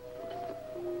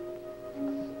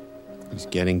 He's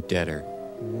getting deader.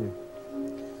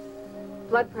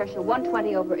 Blood pressure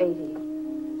 120/80.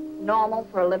 Normal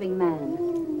for a living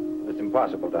man. It's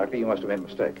impossible, Doctor. You must have made a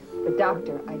mistake. The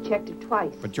doctor, I checked it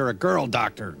twice. But you're a girl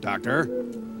doctor, Doctor.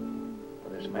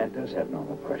 Well, this man does have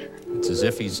normal pressure. It's as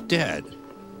if he's dead.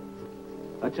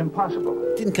 That's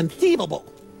impossible. Inconceivable.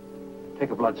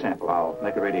 Take a blood sample. I'll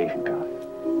make a radiation count.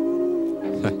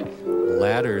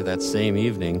 Latter that same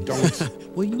evening. Don't.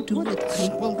 Will you do it?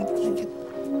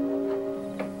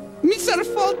 Mr.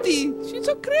 Faulty, she's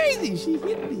so crazy. She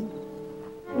hit me.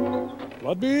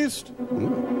 Blood beast.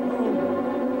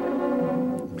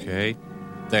 Okay.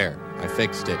 There. I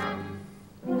fixed it.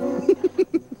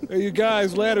 Hey, you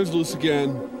guys, ladder's loose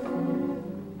again.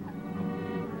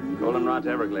 Goldenrod to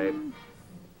Everglade.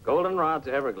 Goldenrod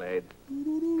to Everglade.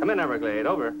 Come in, Everglade.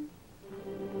 Over.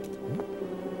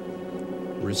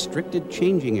 Restricted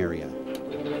changing area.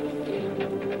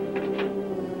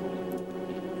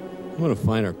 I want to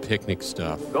find our picnic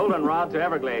stuff. Goldenrod to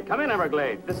Everglade. Come in,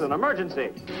 Everglade. This is an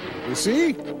emergency. You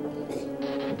see?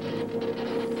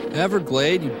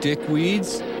 Everglade, you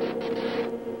dickweeds.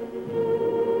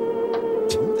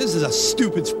 This is a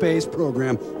stupid space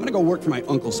program. I'm gonna go work for my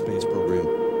uncle's space program.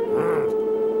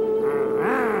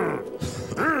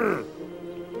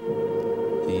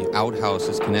 The outhouse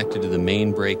is connected to the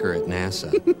main breaker at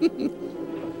NASA.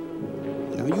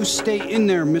 Now you stay in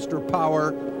there, Mr.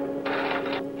 Power.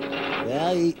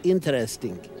 Very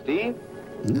interesting. Steve?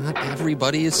 Not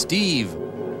everybody is Steve.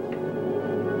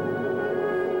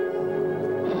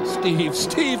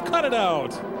 Steve, cut it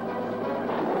out.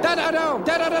 Da-da-do,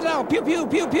 da-da-da-do, pew-pew,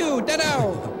 pew-pew,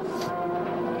 da-do.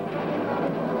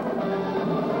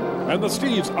 And the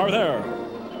Steves are there.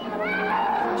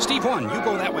 Steve 1, you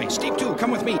go that way. Steve 2,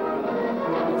 come with me.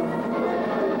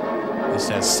 This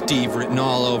has Steve written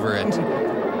all over it.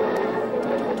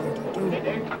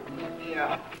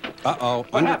 Uh-oh,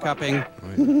 undercupping.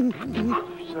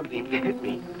 Something hit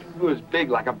me. It was big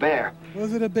like a bear.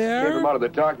 Was it a Came bear? from out of the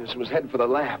darkness and was heading for the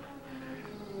lab.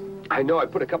 I know I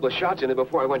put a couple of shots in it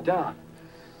before I went down.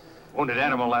 Wounded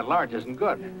animal that large isn't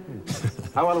good.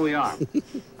 How well are we armed?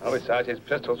 Well, besides his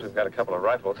pistols, we've got a couple of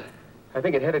rifles. I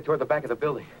think it headed toward the back of the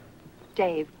building.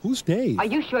 Dave, Who's Dave? are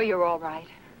you sure you're all right?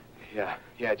 Yeah,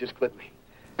 it just clipped me.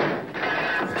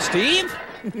 Steve?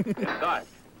 Inside.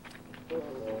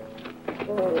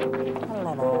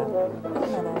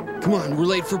 Come on, we're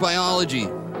late for biology.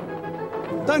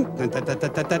 Dun, dun, dun, dun,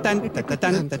 dun, dun, dun, dun, dun,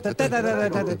 dun, dun,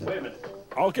 dun, dun, dun.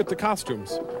 I'll get the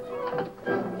costumes.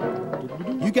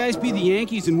 You guys be the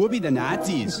Yankees and we'll be the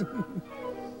Nazis.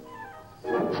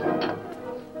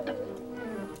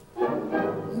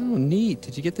 Oh, neat.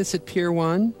 Did you get this at Pier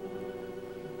 1?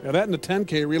 Yeah, that and the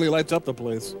 10K really lights up the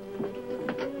place.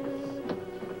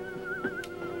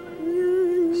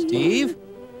 Steve?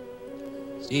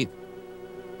 Steve.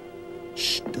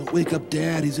 Shh, don't wake up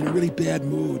Dad. He's in a really bad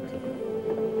mood.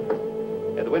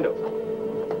 At the window.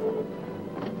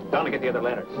 Down to get the other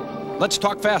lanterns. Let's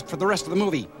talk fast for the rest of the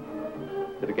movie.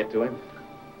 Did it get to him?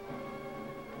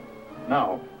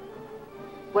 No.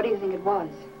 What do you think it was?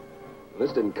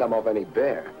 This didn't come off any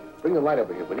bear. Bring the light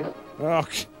over here, will you? Oh,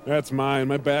 that's mine.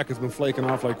 My back has been flaking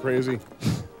off like crazy.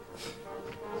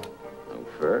 No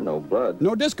fur, no blood.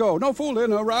 No disco, no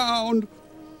fooling around.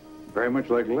 Very much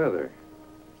like leather.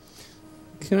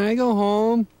 Can I go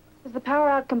home? Is the power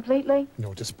out completely?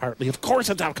 No, just partly. Of course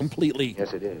it's out completely.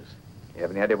 Yes, it is. You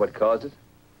have any idea what caused it?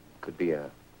 Could be a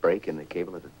break in the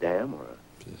cable of the dam or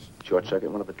a short circuit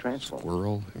in one of the transformers.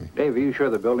 Squirrel. Dave, are you sure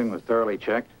the building was thoroughly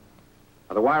checked?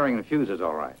 Are the wiring and fuses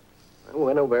all right? I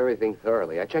went over everything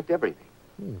thoroughly. I checked everything.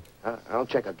 I'll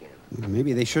check again.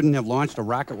 Maybe they shouldn't have launched a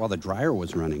rocket while the dryer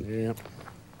was running. Yep.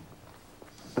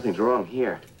 Nothing's wrong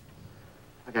here.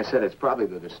 Like I said, it's probably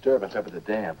the disturbance up at the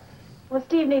dam. Well,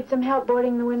 Steve needs some help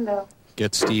boarding the window.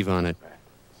 Get Steve on it.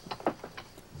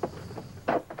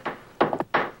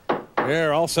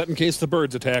 There, all set in case the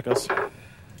birds attack us. Well,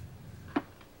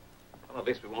 at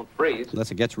least we won't freeze.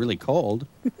 Unless it gets really cold.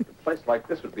 A place like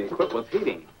this would be equipped with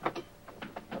heating.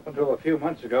 Up until a few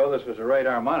months ago, this was a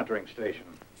radar monitoring station.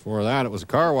 Before that, it was a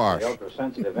car wash. The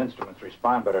ultra-sensitive instruments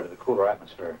respond better to the cooler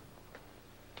atmosphere.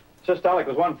 Systolic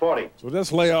was 140. So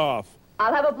just lay off.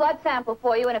 I'll have a blood sample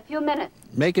for you in a few minutes.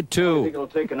 Make it I 2. think it'll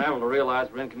take an hour to realize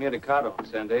we're incommunicado and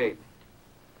send aid.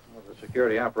 Well, if the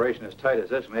security operation is tight as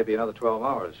this, maybe another 12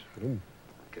 hours. That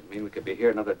could mean we could be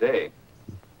here another day.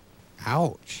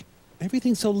 Ouch.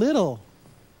 Everything's so little.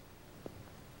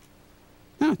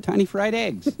 Oh, tiny fried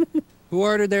eggs. Who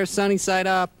ordered their sunny side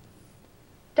up?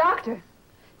 Doctor!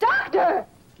 Doctor!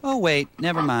 Oh, wait,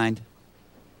 never mind.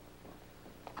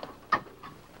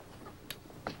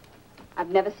 I've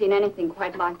never seen anything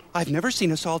quite like it. I've never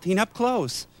seen a saltine up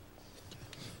close.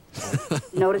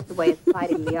 Notice the way it's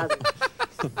fighting the others.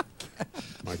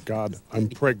 My God, I'm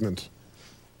pregnant.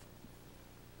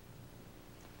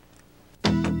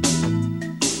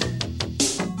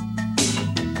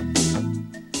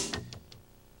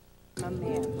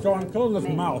 So I'm killing this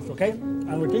mouse, okay?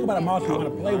 And we're thinking about a mouse, we want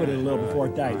to play with it a little before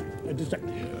it dies.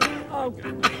 Oh,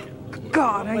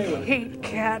 God, I hate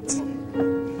cats.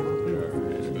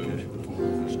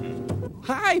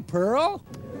 Hi, Pearl.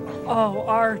 Oh,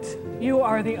 Art, you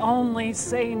are the only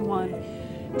sane one.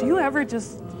 Do you ever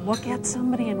just look at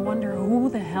somebody and wonder who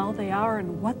the hell they are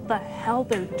and what the hell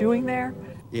they're doing there?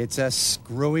 It's a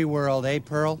screwy world, eh,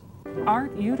 Pearl?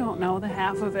 Art, you don't know the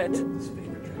half of it.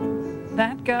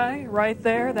 That guy right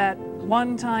there, that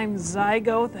one-time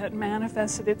zygote that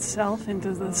manifested itself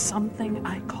into the something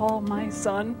I call my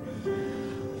son.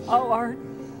 Oh, Art,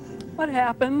 what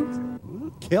happened?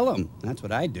 Kill him. That's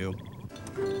what I do.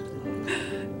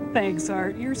 Thanks,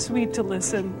 Art. You're sweet to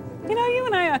listen. You know, you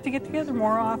and I ought to get together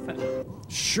more often.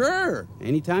 Sure.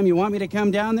 Anytime you want me to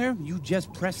come down there, you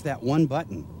just press that one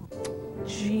button.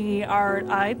 Gee, Art,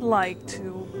 I'd like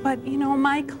to. But, you know,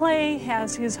 my Clay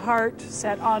has his heart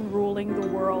set on ruling the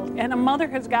world. And a mother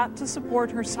has got to support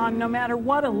her son no matter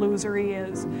what a loser he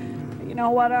is. You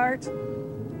know what, Art?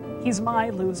 He's my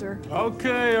loser.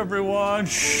 Okay, everyone.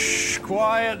 Shh.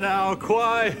 Quiet now.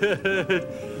 Quiet.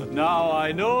 Now,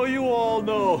 I know you all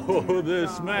know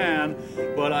this man,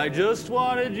 but I just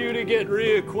wanted you to get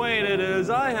reacquainted, as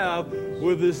I have,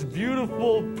 with this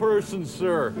beautiful person,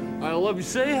 sir. I love you.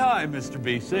 Say hi, Mr.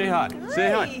 B. Say hi. Hi.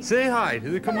 Say hi. Say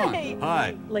hi. Come on.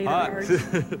 Hi. Later, hi. Art.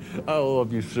 I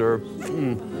love you, sir.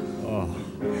 Oh.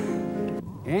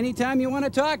 Anytime you want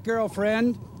to talk,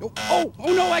 girlfriend. Oh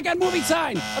no, I got movie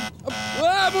sign.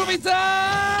 Movie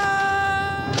sign!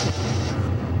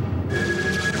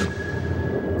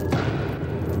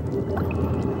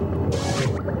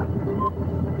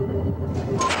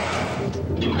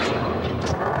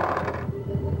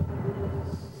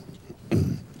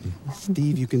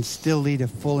 Steve, you can still lead a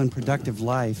full and productive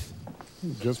life.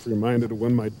 Just reminded of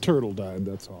when my turtle died,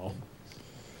 that's all.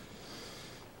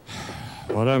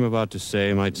 What I'm about to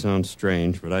say might sound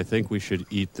strange, but I think we should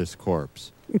eat this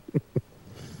corpse.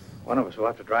 One of us will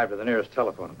have to drive to the nearest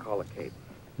telephone and call the Cape.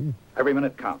 Every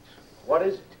minute counts. What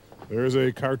is it? There's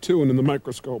a cartoon in the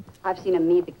microscope. I've seen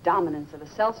amoebic dominance of a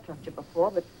cell structure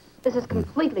before, but this is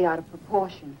completely out of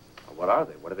proportion. What are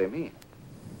they? What do they mean?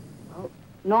 Well,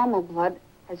 normal blood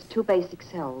has 2 basic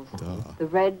cells. The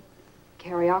red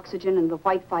carry oxygen and the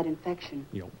white fight infection.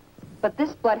 But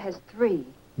this blood has 3.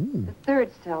 The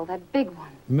 3rd cell, that big one,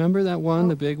 Remember that one,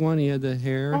 the big one? He had the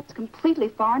hair. that's completely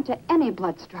foreign to any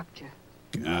blood structure.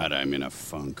 God, I'm in a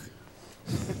funk.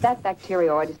 If that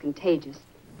bacterioid is contagious,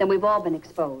 then we've all been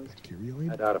exposed.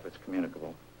 I doubt if it's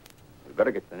communicable. We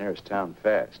better get to the nearest town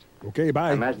fast. Okay, bye.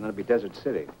 I imagine that'll be Desert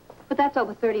City. But that's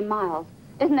over 30 miles.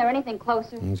 Isn't there anything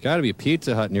closer? There's got to be a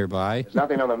Pizza Hut nearby. There's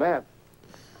nothing on the map.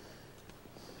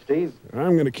 Steve?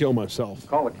 I'm going to kill myself.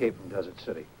 Call the Cape from Desert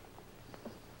City.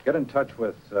 Get in touch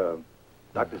with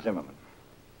Dr. Zimmerman.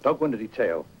 Don't go into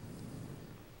detail.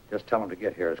 Just tell him to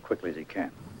get here as quickly as he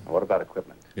can. Now, what about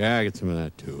equipment? Yeah, get some of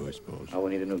that too, I suppose. Oh, we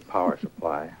need a new power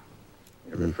supply.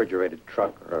 A refrigerated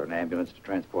truck or an ambulance to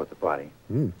transport the body.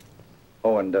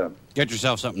 Oh, and Get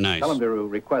yourself something nice. tell him to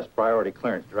request priority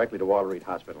clearance directly to Walter Reed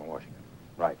Hospital in Washington.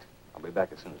 Right. I'll be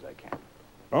back as soon as I can.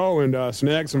 Oh, and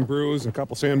snag some brews, a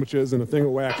couple sandwiches, and a thing of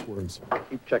waxworms.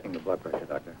 Keep checking the blood pressure,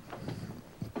 Doctor.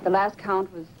 The last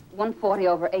count was 140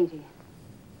 over 80.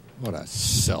 What a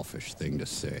selfish thing to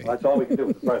say. Well, that's all we can do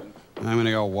with the present. I'm going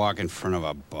to go walk in front of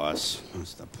a bus.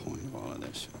 What's the point of all of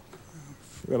this?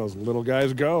 Where those little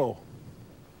guys go?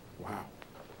 Wow.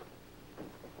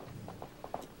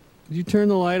 Did you turn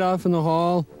the light off in the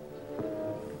hall?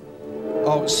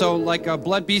 Oh, so like a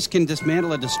blood beast can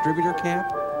dismantle a distributor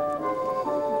cap?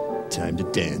 Time to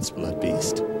dance, Blood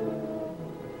Beast.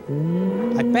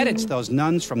 I bet it's those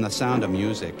nuns from The Sound of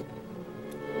Music.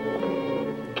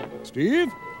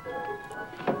 Steve?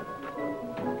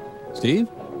 Steve?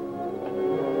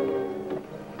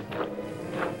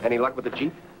 Any luck with the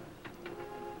Jeep?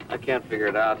 I can't figure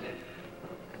it out.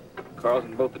 coils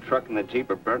in both the truck and the Jeep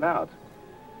are burnt out.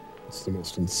 It's the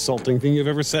most insulting thing you've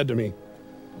ever said to me.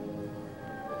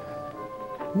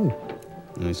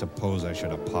 I suppose I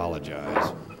should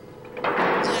apologize.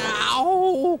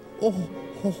 Ow!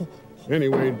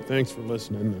 Anyway, thanks for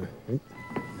listening.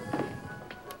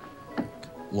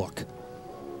 Look,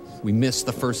 we missed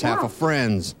the first half of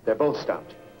Friends. They're both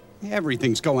stopped.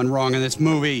 Everything's going wrong in this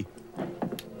movie.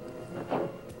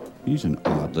 He's an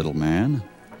odd little man.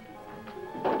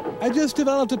 I just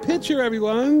developed a picture,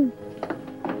 everyone.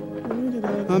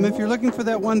 If you're looking for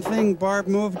that one thing, Barb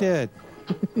moved it.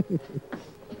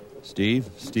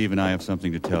 Steve and I have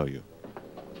something to tell you.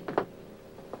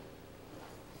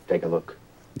 Take a look.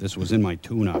 This was in my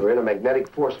tune-up. We're in a magnetic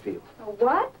force field. A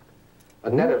what? A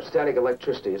net of static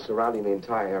electricity is surrounding the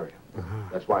entire area.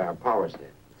 That's why our power's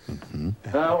dead.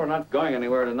 Well, we're not going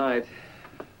anywhere tonight.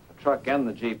 The truck and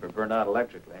the Jeep are burned out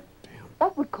electrically.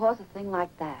 What would cause a thing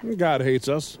like that? God hates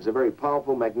us. There's a very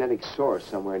powerful magnetic source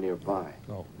somewhere nearby.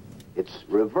 Oh. It's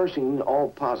reversing all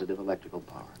positive electrical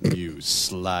power. You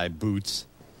sly boots.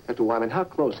 Dr. Wyman, how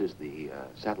close is the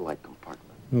satellite compartment?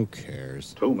 Who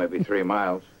cares? 2, maybe 3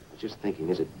 miles. I was just thinking,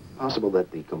 is it possible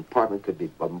that the compartment could be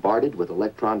bombarded with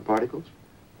electron particles?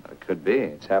 It could be.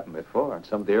 It's happened before on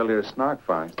some of the earlier snark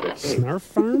farms. Snark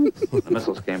farm? When the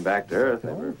missiles came back to Earth,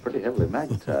 they were pretty heavily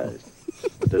magnetized.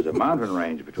 But there's a mountain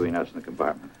range between us and the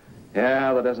compartment.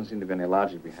 Yeah, there doesn't seem to be any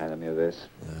logic behind any of this.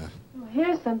 Well,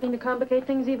 here's something to complicate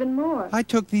things even more. I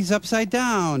took these upside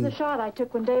down. The shot I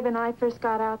took when Dave and I first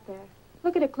got out there.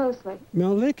 Look at it closely.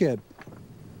 No, lick it.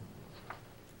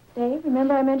 Dave,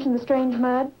 remember I mentioned the strange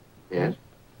mud? Yes.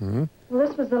 Mm-hmm. Well,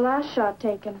 this was the last shot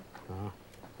taken.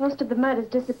 Most of the mud has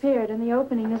disappeared, and the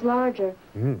opening is larger.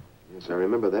 Yes, I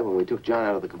remember that when we took John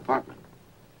out of the compartment.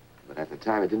 But at the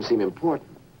time, it didn't seem important.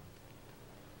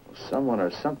 Well, someone or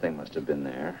something must have been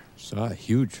there. Saw a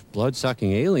huge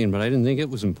blood-sucking alien, but I didn't think it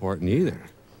was important either.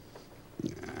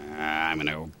 I'm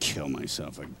gonna go kill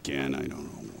myself again. I don't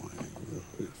know why.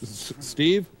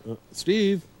 Steve?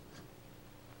 Steve?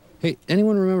 Hey,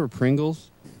 anyone remember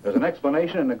Pringles? There's an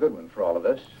explanation and a good one for all of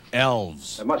this.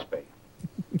 Elves. There must be.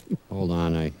 Hold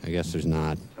on, I guess there's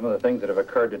not. Some of the things that have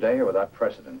occurred today are without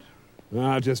precedent.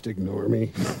 Just ignore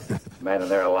me. A man in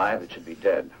there alive that should be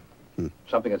dead.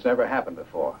 Something that's never happened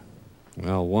before.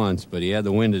 Well, once, but he had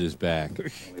the wind at his back.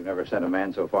 We've never sent a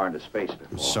man so far into space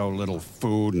before. So little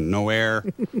food and no air.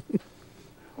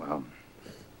 Well,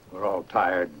 we're all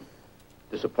tired,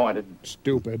 disappointed.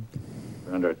 Stupid.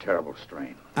 We're under a terrible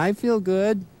strain. I feel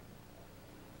good.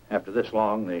 After this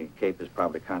long, the Cape has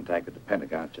probably contacted the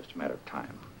Pentagon. It's just a matter of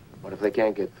time. What if they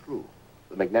can't get through?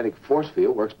 The magnetic force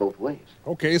field works both ways.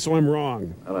 Okay, so I'm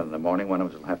wrong. Well, in the morning, one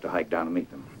of us will have to hike down and meet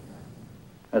them.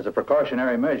 As a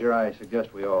precautionary measure, I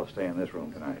suggest we all stay in this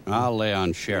room tonight. I'll lay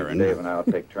on Sharon. Dave and I'll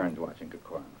take turns watching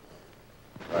Kikuan.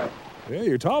 Right. Yeah,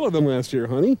 you're taller than last year,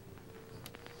 honey.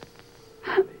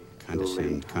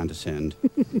 Condescend.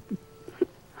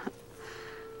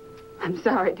 I'm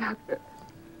sorry, Doctor.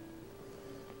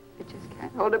 I just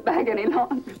can't hold it back any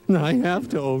longer. I have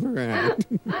to overact.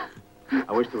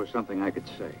 I wish there was something I could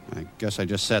say. I guess I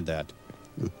just said that.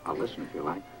 I'll listen if you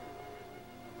like.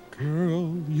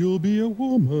 Girl, you'll be a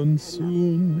woman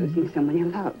soon. Losing someone you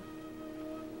love.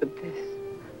 But this,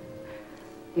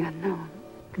 the unknown,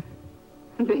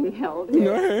 being held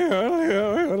here.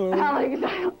 Alex,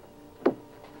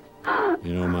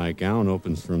 You know, my gown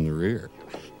opens from the rear.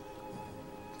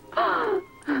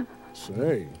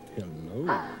 Say,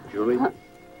 hello. Julie,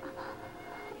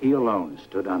 he alone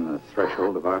stood on the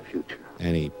threshold of our future.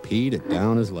 And he peed it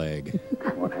down his leg.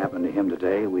 What happened to him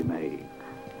today, we may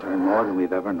learn more than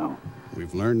we've ever known.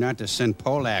 We've learned not to send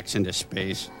Polax into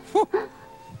space.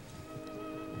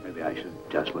 Maybe I should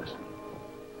just listen.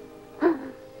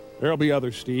 There'll be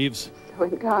other Steves. So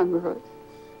incongruous.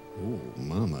 Oh,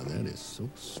 Mama, that is so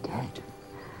sweet.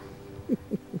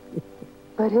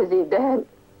 But is he dead?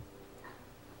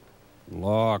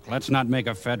 Look, let's not make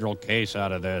a federal case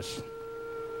out of this.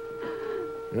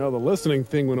 You know, the listening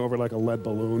thing went over like a lead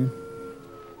balloon.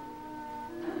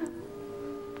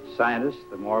 Scientists,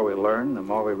 the more we learn, the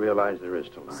more we realize there is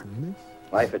to learn. Scientists?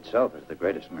 Life itself is the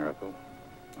greatest miracle.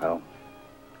 Well,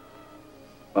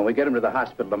 when we get him to the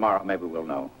hospital tomorrow, maybe we'll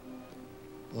know.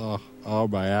 Oh,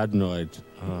 my adenoids.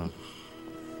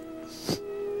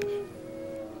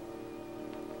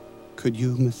 Could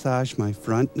you massage my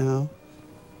front now?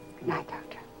 Good night,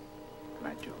 Doctor. Good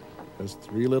night, Julie. There's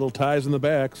 3 little ties in the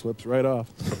back, slips right off.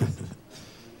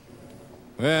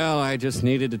 Well, I just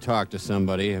needed to talk to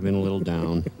somebody. I've been a little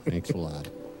down. Thanks a lot.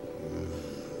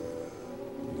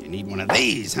 You need one of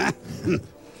these, huh?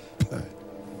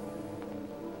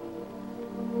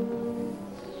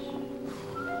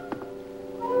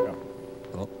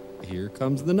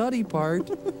 comes the nutty part.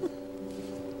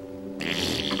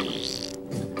 It's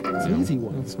an easy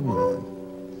one.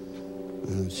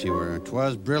 Let's see where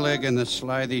 'twas brillig and the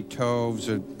slithy toves.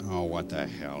 Oh, what the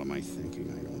hell am I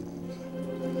thinking? I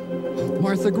don't know.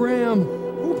 Martha Graham.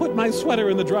 Who put my sweater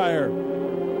in the dryer?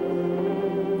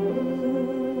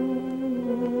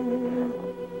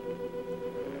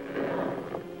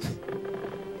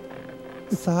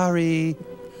 Sorry.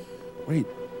 Wait.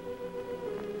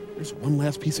 There's one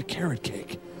last piece of carrot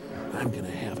cake. I'm gonna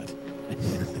have it.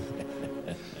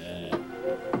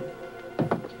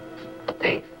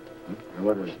 Dave.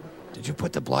 What is it? Did you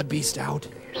put the blood beast out?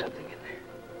 There's something in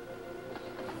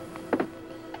there.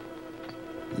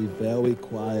 Be very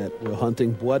quiet. We're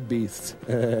hunting blood beasts.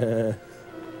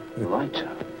 Loin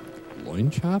chop. Loin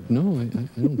chop? No, I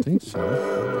don't think so.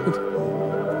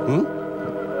 Huh?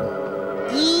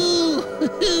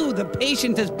 Ooh, the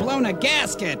patient has blown a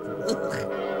gasket.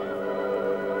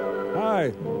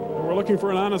 Hi. We're looking for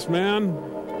an honest man.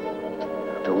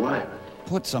 To what?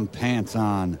 Put some pants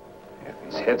on.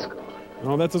 His head's gone.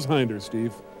 Oh, that's his hinder,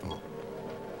 Steve.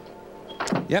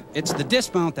 Yep, it's the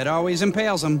dismount that always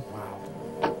impales him.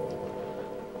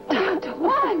 Dr.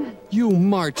 Wyman! You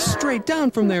march straight down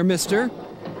from there, mister.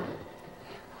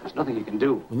 There's nothing you can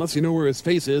do. Unless you know where his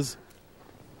face is.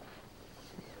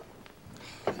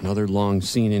 Another long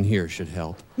scene in here should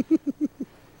help.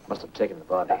 Must have taken the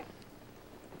body.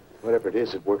 Whatever it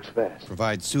is, it works fast.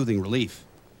 Provides soothing relief.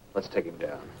 Let's take him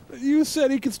down. You said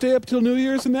he could stay up till New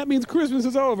Year's, and that means Christmas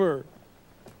is over.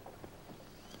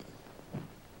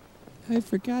 I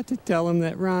forgot to tell him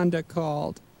that Rhonda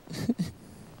called.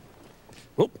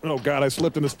 Oh, God, I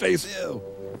slipped in his face. Ew.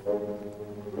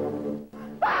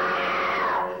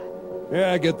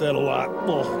 Yeah, I get that a lot.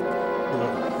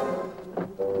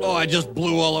 Oh, I just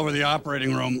blew all over the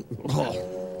operating room. Oh.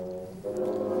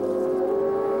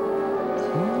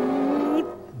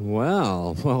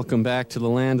 Well, welcome back to the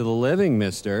land of the living,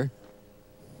 mister.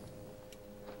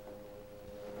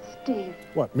 Steve,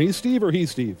 What, me, Steve, or he,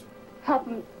 Steve? help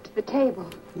him to the table.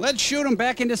 Let's shoot him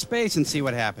back into space and see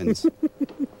what happens.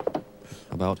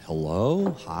 About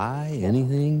hello, hi,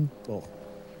 anything?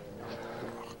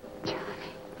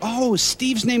 Oh,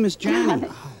 Steve's name is Johnny.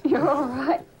 You're all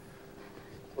right.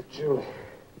 Well, Julie,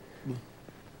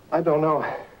 I don't know.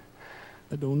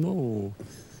 I don't know.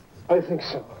 I think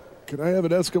so. Could I have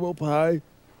an Eskimo pie?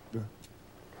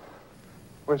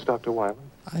 Where's Dr.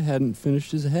 Wyman? I hadn't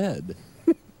finished his head.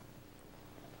 What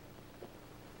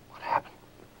happened?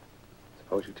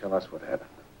 Suppose you tell us what happened.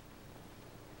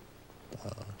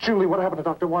 Julie, what happened to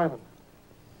Dr. Wyman?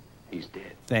 He's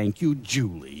dead. Thank you,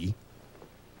 Julie.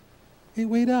 Hey,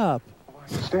 wait up. Why are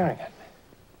you staring at me?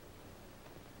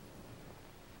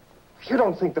 You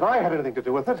don't think that I had anything to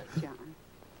do with it? John,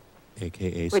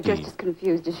 A.K.A. we're Steve. just as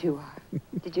confused as you are.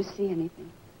 Did you see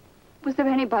anything? Was there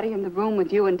anybody in the room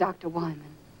with you and Dr.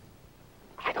 Wyman?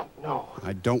 I don't know.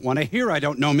 I don't want to hear I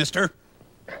don't know, mister.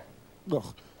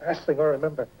 Last thing I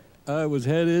remember, I was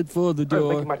headed for the I was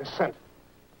door. making my descent.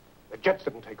 The jets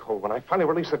didn't take hold. When I finally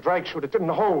released the drag chute, it didn't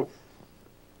hold.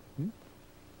 It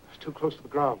was too close to the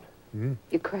ground.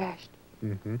 You crashed.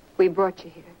 Mm-hmm. We brought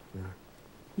you here.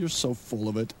 You're so full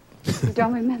of it. You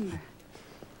don't remember.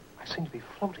 I seemed to be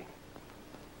floating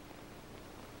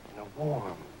in a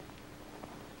warm,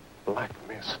 black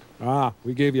mist. Ah,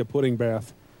 we gave you a pudding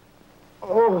bath.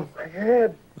 Oh, my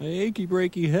head. My achy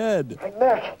breaky head. My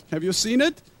neck. Have you seen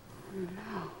it?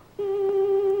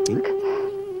 Look at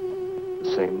that.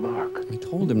 The same mark. I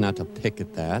told him not to pick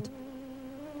at that.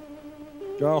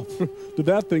 Oh, did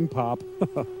that thing pop?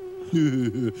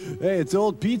 Hey, it's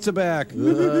old pizza back. See,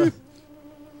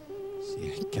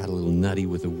 I got a little nutty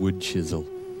with a wood chisel.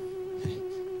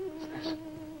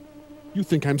 You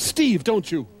think I'm Steve,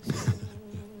 don't you?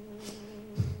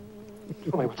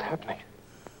 Tell me what's happening.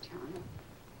 John,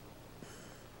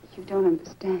 you don't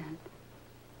understand.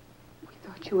 We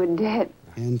thought you were dead.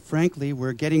 And frankly,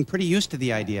 we're getting pretty used to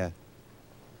the idea.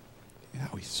 Yeah,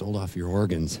 we sold off your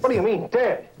organs. What do you mean,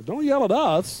 dead? Don't yell at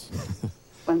us.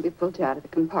 When we pulled you out of the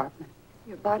compartment,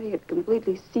 your body had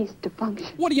completely ceased to function.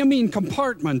 What do you mean,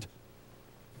 compartment?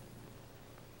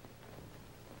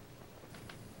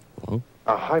 Hello?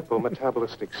 A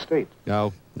hypometabolistic state.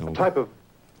 No. A type of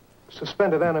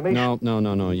suspended animation.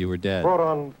 No, you were dead. Brought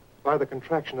on by the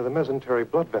contraction of the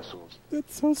mesenteric blood vessels.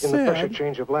 That's so in sad. the pressure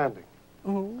change of landing.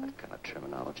 Oh. That kind of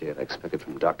terminology I'd expected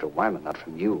from Dr. Wyman, not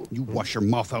from you. You wash your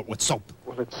mouth out with soap.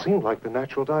 Well, it seemed like the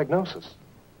natural diagnosis.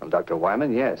 From Dr.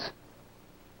 Wyman, yes.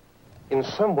 In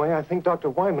some way, I think Dr.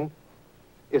 Wyman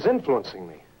is influencing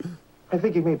me. I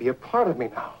think he may be a part of me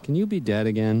now. Can you be dead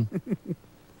again?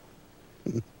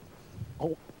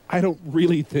 Oh, I don't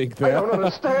really think that. I don't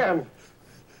understand.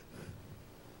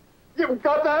 You've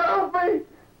got to help me!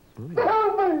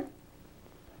 Help me!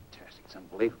 Fantastic. It's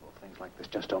unbelievable. Things like this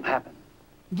just don't happen.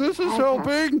 This is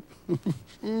helping.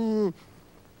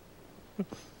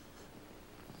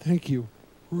 Thank you.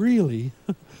 Really?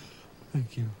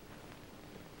 Thank you.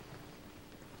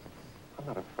 I'm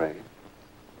not afraid.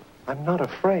 I'm not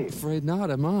afraid. Afraid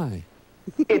not, am I?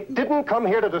 It didn't come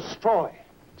here to destroy.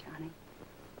 Johnny,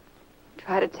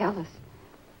 try to tell us.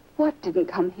 What didn't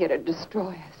come here to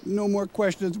destroy us? No more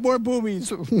questions. More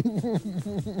boobies. All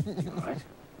right.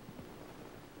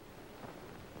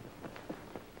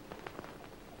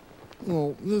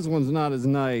 Oh, this one's not as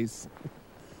nice.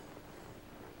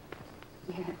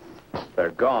 Yes.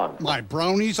 They're gone. My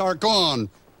brownies are gone.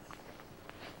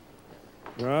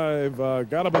 I've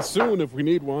got a bassoon if we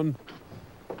need one.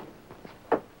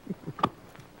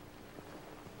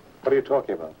 What are you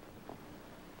talking about?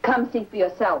 Come see for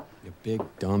yourself. You big,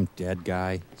 dumb, dead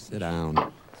guy. Sit down.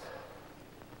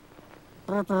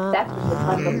 That's what the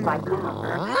sun looks like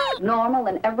now. Normal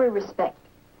in every respect.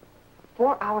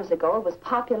 4 hours ago, it was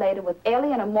populated with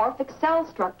alien amorphic cell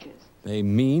structures. They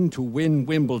mean to win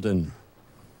Wimbledon.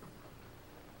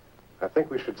 I think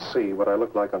we should see what I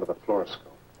look like under the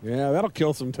fluoroscope. Yeah, that'll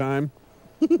kill some time.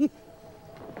 Put a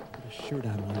shirt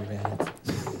on while you're at it.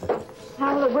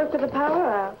 How will it work with the power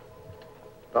out?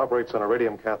 It operates on a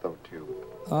radium cathode tube.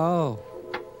 Oh.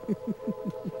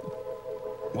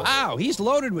 Wow, he's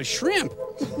loaded with shrimp.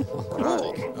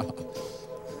 Cool.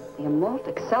 The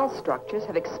amorphic cell structures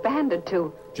have expanded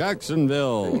to...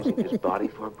 Jacksonville. Using his body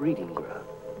for a breeding ground.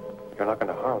 You're not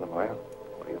going to harm them, are you?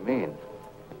 What do you mean?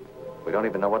 We don't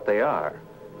even know what they are.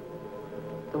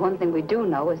 The one thing we do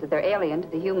know is that they're alien to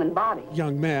the human body.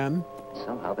 Young man.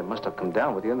 Somehow they must have come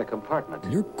down with you in the compartment.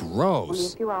 You're Only a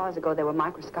gross. few hours ago, they were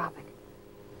microscopic.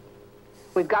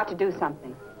 We've got to do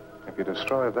something. If you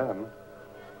destroy them,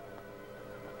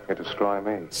 you destroy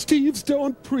me. Steves,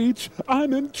 don't preach.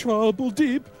 I'm in trouble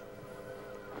deep.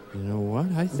 You know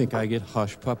what? I think I get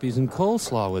hush puppies and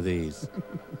coleslaw with these.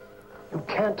 You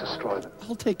can't destroy them.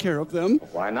 I'll take care of them.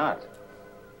 Why not?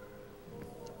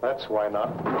 That's why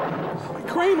not.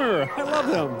 Kramer, I love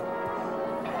him.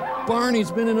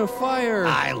 Barney's been in a fire.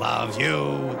 I love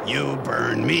you. You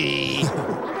burn me.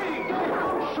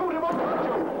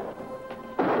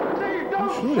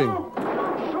 Shooting.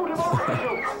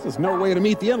 There's no way to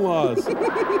meet the in-laws.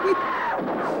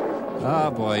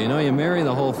 Ah, boy, you know, you marry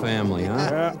the whole family,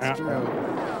 huh?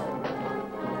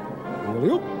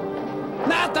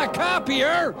 Not the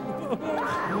copier!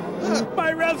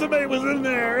 My resume was in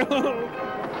there.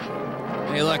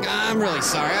 Hey, look, I'm really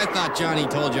sorry. I thought Johnny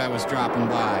told you I was dropping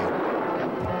by.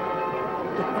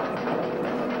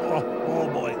 Oh,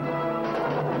 boy.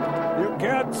 You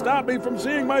can't stop me from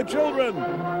seeing my children.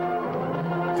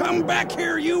 Come back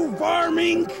here, you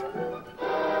varmink!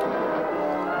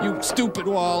 You stupid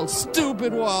wall,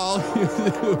 stupid wall, you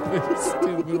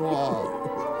stupid wall.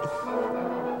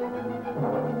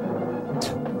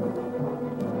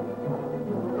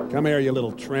 Come here, you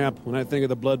little tramp. When I think of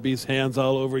the blood beast's hands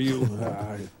all over you.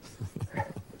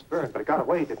 It's burned, but it got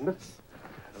away, didn't it?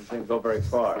 I don't think it'll go very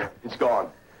far. It's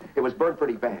gone. It was burned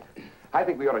pretty bad. I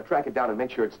think we ought to track it down and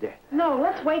make sure it's dead. No,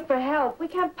 let's wait for help. We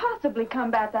can't possibly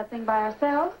combat that thing by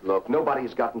ourselves. Look,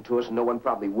 nobody's gotten to us, and no one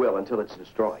probably will until it's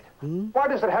destroyed. Why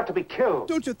does it have to be killed?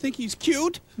 Don't you think he's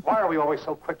cute? Why are we always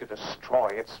so quick to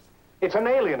destroy? It's an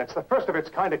alien. It's the first of its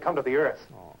kind to come to the Earth.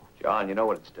 John, you know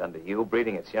what it's done to you,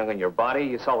 breeding its young in your body.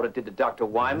 You saw what it did to Dr.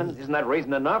 Wyman. Isn't that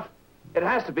reason enough? It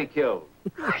has to be killed.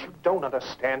 You don't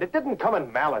understand. It didn't come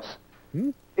in malice.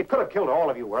 It could have killed all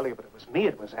of you earlier, but it was me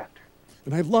it was after.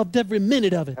 And I loved every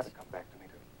minute of it. It had to come back to me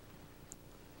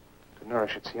to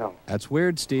nourish its young. That's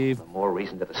weird, Steve. The more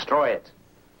reason to destroy it.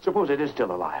 Suppose it is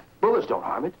still alive. Bullets don't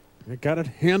harm it. I got it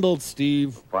handled,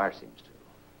 Steve. Fire seems to.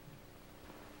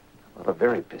 Well, the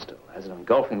very pistol has an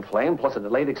engulfing flame plus a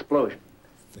delayed explosion.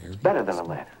 It's better than a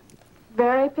lantern.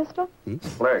 Very pistol?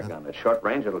 Flare gun. At short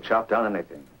range, it'll chop down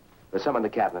anything. There's some in the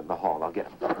cabinet in the hall. I'll get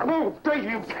them. No, Dave,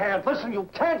 you can't. Listen, you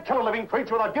can't kill a living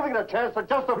creature without giving it a chance to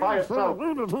justify itself.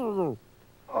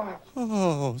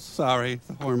 Oh, sorry.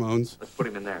 The hormones. Let's put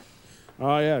him in there.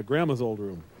 Oh, yeah, Grandma's old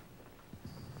room.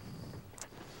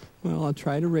 Well, I'll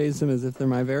try to raise them as if they're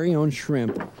my very own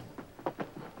shrimp.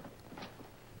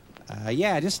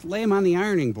 Yeah, just lay him on the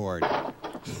ironing board.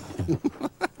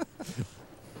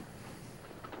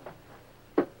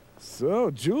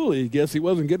 So, Julie, guess he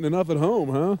wasn't getting enough at home,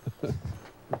 huh?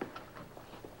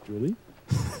 Julie?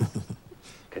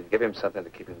 Can you give him something to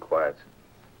keep him quiet?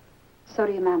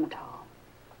 Sodium amytal.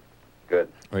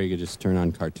 Good. Or you could just turn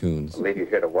on cartoons. I'll leave you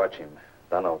here to watch him.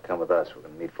 Donna will come with us. We're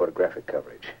going to need photographic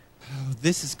coverage. Oh,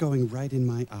 this is going right in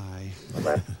my eye. Will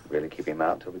that really keep him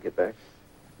out until we get back?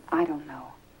 I don't know.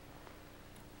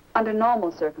 Under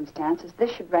normal circumstances,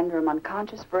 this should render him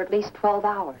unconscious for at least 12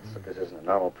 hours. But this isn't a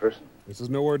normal person. This is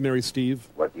no ordinary Steve.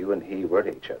 What you and he were to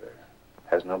each other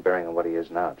has no bearing on what he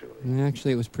is now, Julie.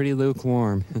 Actually, it was pretty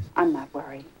lukewarm. I'm not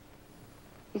worried.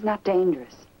 He's not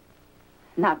dangerous.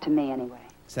 Not to me, anyway.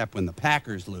 Except when the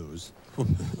Packers lose. Well,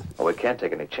 we can't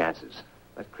take any chances.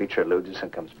 That creature loses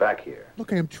and comes back here.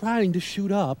 Look, I am trying to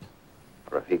shoot up.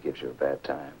 Or if he gives you a bad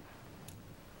time.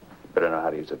 You better know how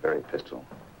to use a berry pistol.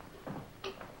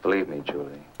 Believe me,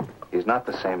 Julie, he's not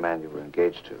the same man you were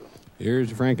engaged to. Here's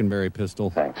your Frankenberry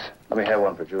pistol. Thanks. Let me have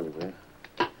one for Julie, will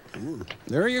you?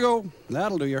 There you go.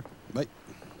 That'll do you. Bye.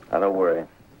 Now, don't worry.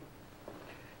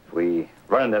 If we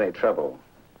run into any trouble,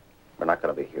 we're not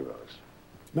going to be heroes.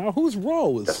 Now, who's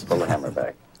Rose? Just pull the hammer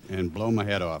back. And blow my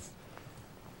head off.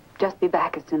 Just be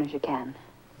back as soon as you can.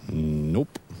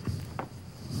 Nope.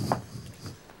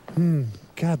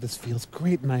 God, this feels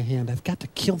great in my hand. I've got to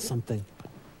kill something.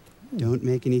 Don't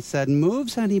make any sudden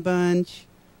moves, honey bunch.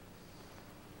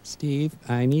 Steve,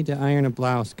 I need to iron a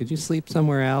blouse. Could you sleep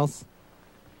somewhere else?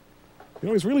 You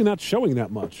know, he's really not showing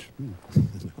that much.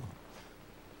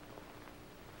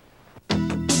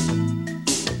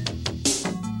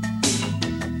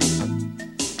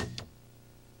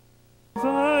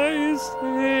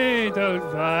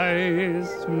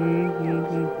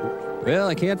 Well,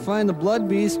 I can't find the blood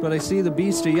beast, but I see the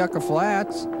beast of Yucca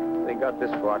Flats. They got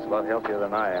this far. It's a lot healthier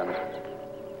than I am.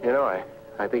 You know,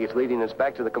 I think it's leading us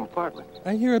back to the compartment.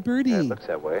 I hear a birdie. It looks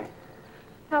that way.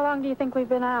 How long do you think we've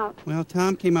been out? Well,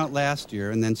 Tom came out last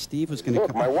year, and then Steve was going to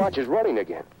Look, my watch is running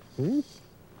again.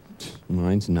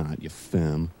 Mine's not, you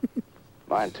femme.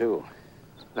 Mine, too.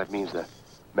 That means the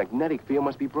magnetic field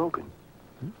must be broken.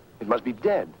 It must be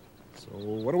dead. So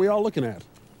what are we all looking at?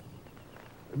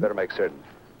 We better make certain.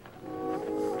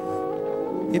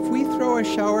 If we throw a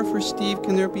shower for Steve,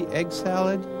 can there be egg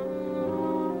salad?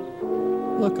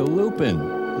 Look, a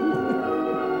lupin.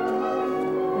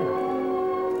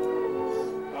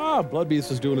 Blood Beast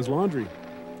is doing his laundry.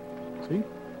 See?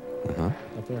 Uh-huh.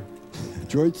 Up there.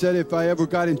 George said if I ever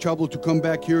got in trouble to come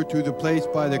back here to the place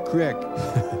by the creek.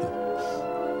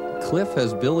 Cliff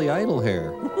has Billy Idol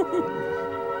hair.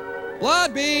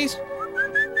 Blood Beast!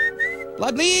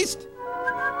 Blood Beast!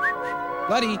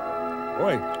 Bloody.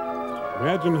 Boy,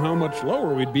 imagine how much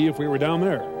lower we'd be if we were down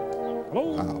there.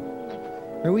 Oh. Wow.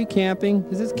 Are we camping?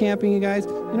 Is this camping, you guys?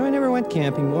 You know, I never went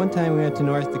camping. One time we went to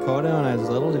North Dakota when I was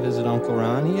little to visit Uncle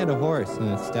Ron. He had a horse, and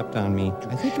it stepped on me.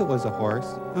 I think it was a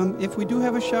horse. If we do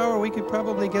have a shower, we could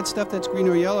probably get stuff that's green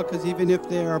or yellow, because even if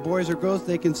they are boys or girls,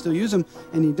 they can still use them.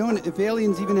 And you don't, if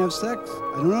aliens even have sex,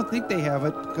 I don't think they have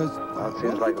it, because... Well, it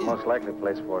seems like the most likely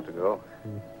place for it to go.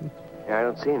 Yeah, I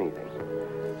don't see anything.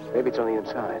 Maybe it's on the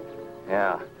inside.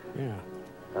 Yeah. Yeah.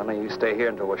 Only you stay here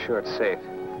until we're sure it's safe.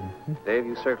 Dave,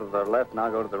 you circle to the left, and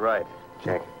I'll go to the right.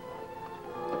 Check.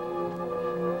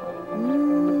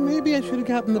 Maybe I should have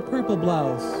gotten the purple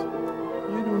blouse. I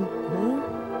don't know.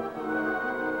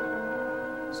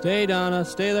 Stay, Donna.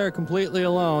 Stay there completely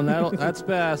alone. That's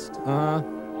best. Uh-huh.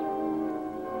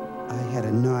 I had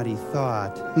a naughty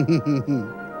thought.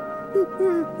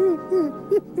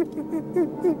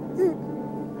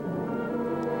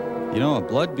 You know, a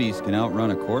blood beast can outrun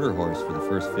a quarter horse for the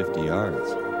first 50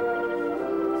 yards.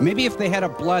 Maybe if they had a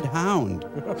bloodhound.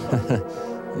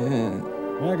 Yeah.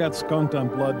 I got skunked on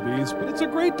Blood Beast, but it's a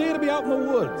great day to be out in the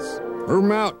woods.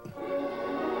 Urm out.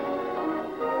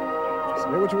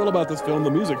 Say what you will about this film, the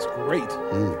music's great.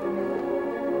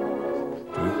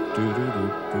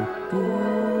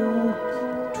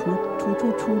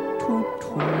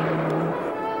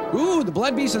 Ooh, the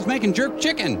Blood Beast is making jerk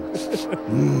chicken.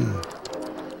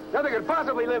 Nothing could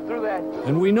possibly live through that.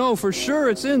 And we know for sure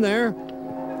it's in there.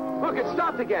 Look, it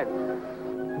stopped again.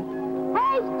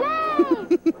 Hey,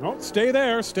 Steve! Oh, stay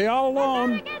there. Stay all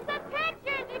alone. Get some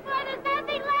pictures before there's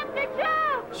nothing left to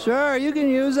show. Sure, you can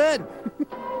use it.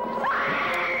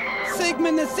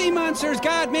 Sigmund the Sea Monster's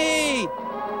got me!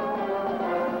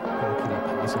 How could he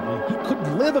possibly? He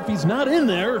couldn't live if he's not in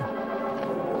there.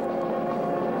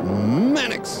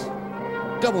 Mannix.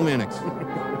 Double Mannix.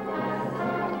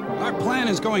 Our plan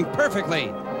is going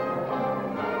perfectly.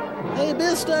 Hey,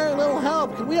 mister, a little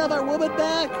help. Can we have our woman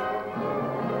back?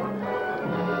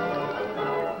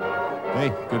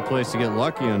 Hey, good place to get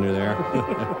lucky under there.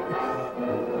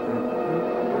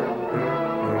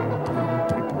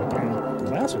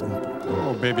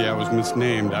 Oh, baby, I was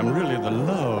misnamed. I'm really the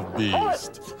love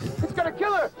beast. It's gonna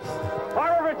kill her!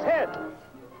 Fire over its head!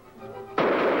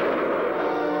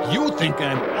 You think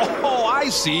I'm... Oh, I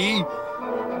see.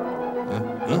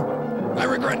 I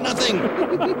regret nothing.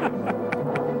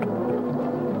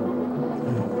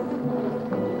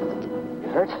 You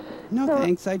hurt? No,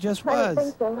 thanks. I just I was. don't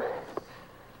think so.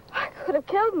 It could have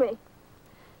killed me.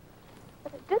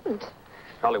 But it didn't.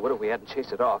 Probably would if we hadn't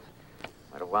chased it off.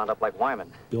 Might have wound up like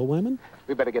Wyman. Bill Wyman?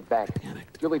 We better get back.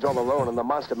 Julie's all alone, and the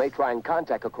monster may try and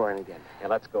contact O'Corin again. Yeah,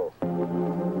 let's go.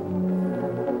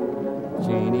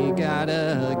 Janie got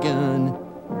a gun.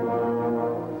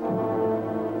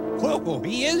 Whoa,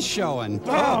 he is showing.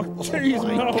 Oh, jeez,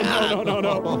 no.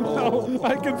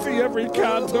 I can see every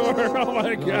contour. Oh,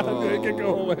 my God, make it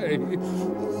go away.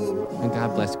 And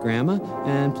God bless Grandma.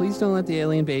 And please don't let the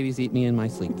alien babies eat me in my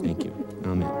sleep. Thank you.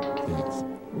 Amen. Thanks.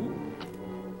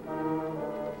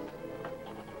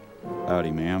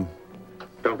 Howdy, ma'am.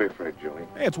 Don't be afraid, Julie.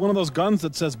 Hey, it's one of those guns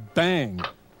that says bang.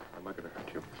 I'm not going to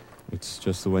hurt you. It's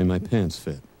just the way my pants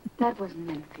fit. That wasn't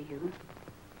meant for you.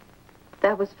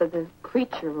 That was for the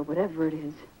creature or whatever it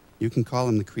is. You can call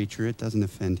him the creature. It doesn't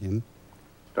offend him.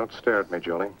 Don't stare at me,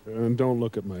 Julie. And don't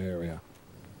look at my area.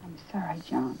 I'm sorry,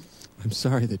 John. I'm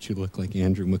sorry that you look like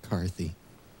Andrew McCarthy.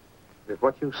 If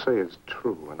what you say is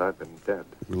true and I've been dead,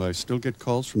 Will I still get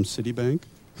calls from Citibank?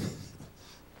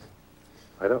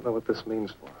 I don't know what this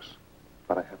means for us,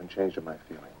 but I haven't changed in my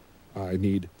feeling. I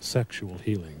need sexual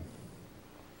healing.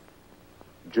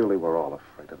 Julie, we're all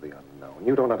afraid of the unknown.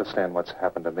 You don't understand what's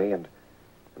happened to me, and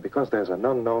because there's an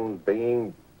unknown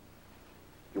being,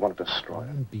 you want to destroy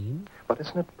it. Being? But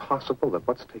isn't it possible that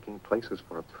what's taking place is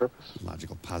for a purpose?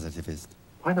 Logical positivist.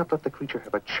 Why not let the creature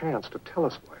have a chance to tell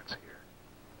us why it's here?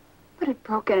 But it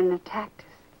broke in and attacked us.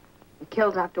 It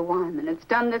killed Dr. Wyman. It's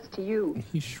done this to you.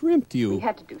 He shrimped you. We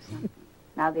had to do something.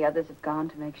 Now the others have gone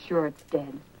to make sure it's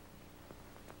dead.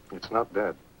 It's not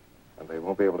dead, and they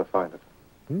won't be able to find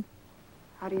it.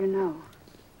 How do you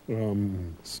know?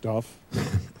 Stuff.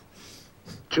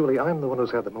 Julie, I'm the one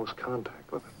who's had the most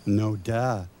contact with it. No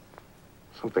duh.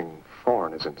 Something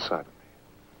foreign is inside of me.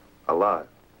 Alive.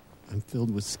 I'm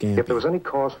filled with scampi. If there was any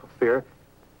cause for fear,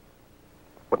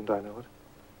 wouldn't I know it?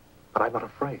 But I'm not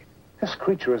afraid. This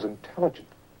creature is intelligent.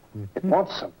 It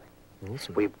wants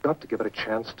something. We've got to give it a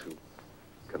chance to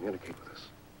communicate with us.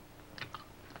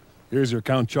 Here's your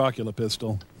Count Chocula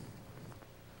pistol.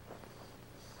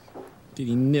 Did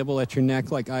he nibble at your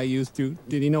neck like I used to?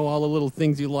 Did he know all the little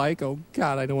things you like? Oh,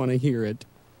 God, I don't want to hear it.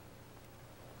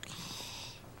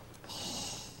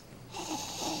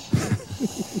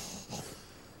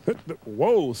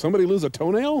 Whoa, somebody lose a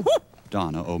toenail?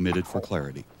 Donna omitted for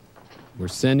clarity. We're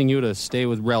sending you to stay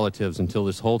with relatives until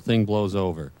this whole thing blows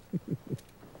over.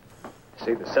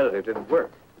 See, the sedative didn't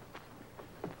work.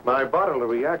 My bodily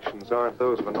reactions aren't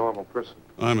those of a normal person.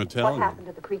 I'm What Italian. happened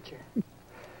to the creature?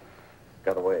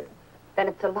 Got away. Then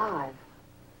it's alive.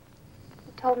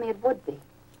 He told me it would be.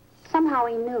 Somehow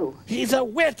he knew. He's a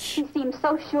witch! He seems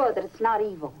so sure that it's not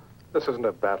evil. This isn't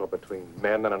a battle between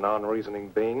men and a non-reasoning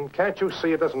being. Can't you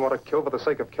see it doesn't want to kill for the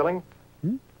sake of killing?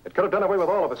 It could have done away with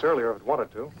all of us earlier if it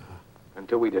wanted to.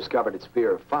 Until we discovered its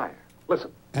fear of fire.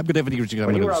 Listen, When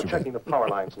when you were out checking the power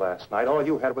lines last night, all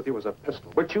you had with you was a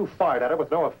pistol, which you fired at it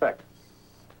with no effect.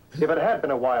 If it had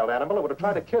been a wild animal, it would have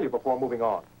tried to kill you before moving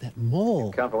on. That mole.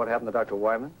 Account for what happened to Dr.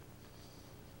 Wyman?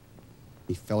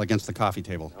 He fell against the coffee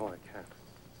table. No, I can't.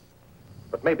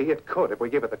 But maybe it could if we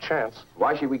give it the chance.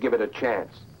 Why should we give it a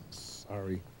chance?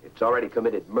 Sorry. It's already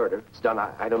committed murder. It's done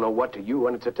I don't know what to you,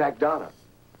 and it's attacked Donna.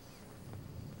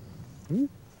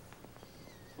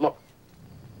 Look,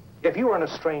 if you were in a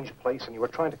strange place and you were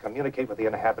trying to communicate with the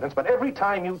inhabitants, but every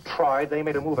time you tried, they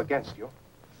made a move against you,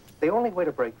 the only way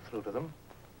to break through to them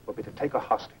would be to take a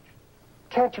hostage.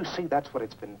 Can't you see that's what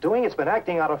it's been doing? It's been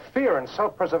acting out of fear and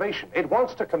self-preservation. It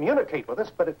wants to communicate with us,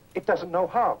 but it doesn't know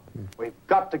how. We've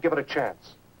got to give it a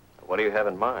chance. What do you have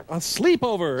in mind? A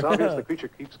sleepover! It's obvious the creature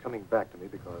keeps coming back to me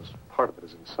because part of it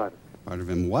is inside of me. Part of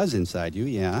him was inside you,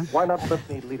 yeah. Why not let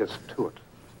me lead us to it?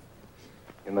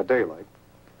 In the daylight,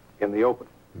 in the open.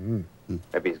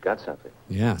 Maybe he's got something.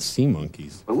 Yeah, sea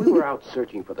monkeys. When we were out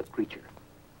searching for the creature,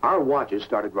 our watches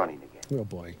started running again. Oh,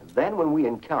 boy. And then when we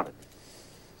encountered it,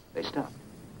 they stopped.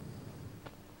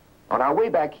 On our way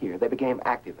back here, they became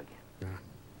active again.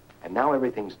 And now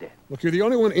everything's dead. Look, you're the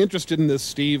only one interested in this,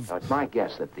 Steve. Now, it's my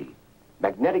guess that the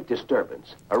magnetic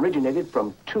disturbance originated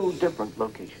from two different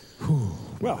locations.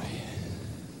 Well,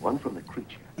 one from the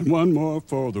creature, And one more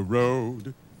for the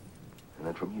road. and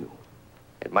then from you.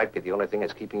 It might be the only thing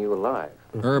that's keeping you alive.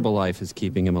 Herbalife is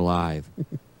keeping him alive.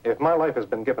 If my life has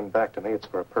been given back to me, it's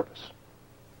for a purpose.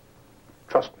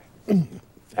 Trust me.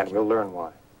 And we'll learn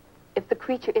why. If the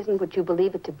creature isn't what you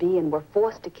believe it to be and we're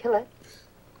forced to kill it,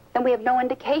 then we have no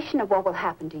indication of what will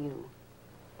happen to you.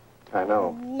 I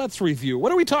know. Let's review.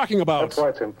 What are we talking about? That's why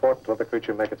it's important to let the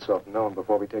creature make itself known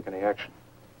before we take any action.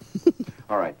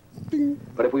 All right.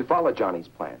 But if we follow Johnny's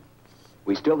plan,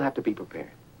 we still have to be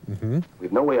prepared.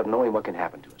 We've no way of knowing what can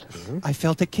happen to us. I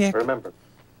felt a kick. Remember,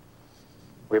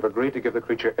 we've agreed to give the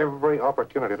creature every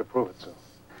opportunity to prove itself.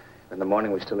 In the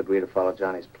morning, we still agree to follow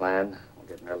Johnny's plan. We'll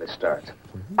get an early start.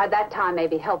 By that time,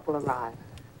 maybe help will arrive.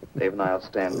 Dave and I will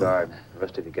stand guard. The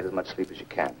rest of you get as much sleep as you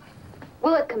can.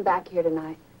 Will it come back here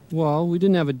tonight? Well, we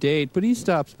didn't have a date, but he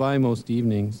stops by most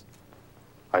evenings.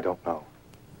 I don't know.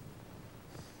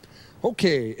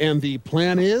 Okay, and the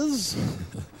plan is?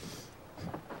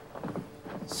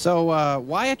 So,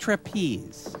 why a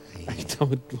trapeze? I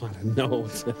don't want to know.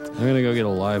 I'm going to go get a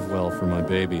live well for my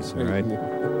babies, all right?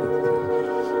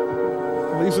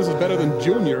 At least this is better than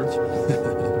Junior.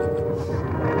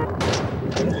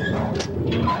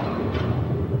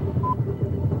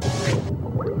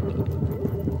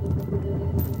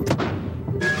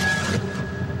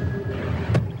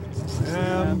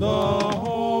 And the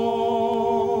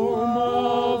home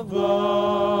of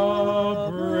the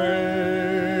brave.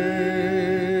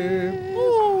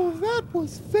 Oh, that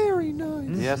was very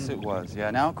nice. Yes, it was. Yeah,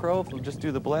 now, Crow, if we'll just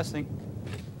do the blessing.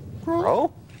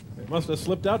 Crow? It must have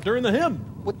slipped out during the hymn.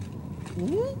 What?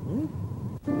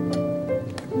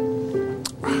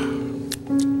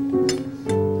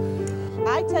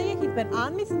 I tell you, he's been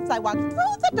on me since I walked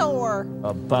through the door.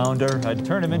 A bounder. I'd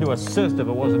turn him into a cyst if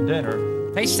it wasn't dinner.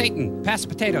 Hey, Satan, pass the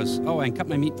potatoes. Oh, and cut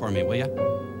my meat for me, will ya?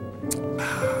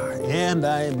 And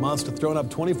I must have thrown up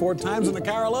 24 times in the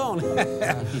car alone.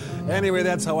 Anyway,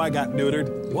 that's how I got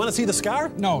neutered. You want to see the scar?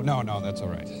 No, that's all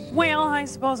right. Well, I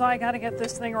suppose I gotta get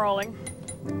this thing rolling.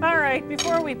 All right,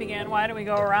 before we begin, why don't we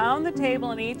go around the table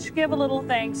and each give a little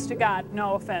thanks to God?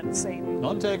 No offense, Satan.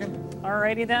 None taken. All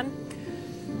righty then.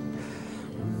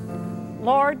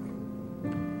 Lord,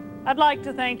 I'd like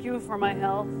to thank you for my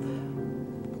health,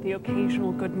 the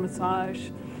occasional good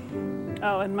massage.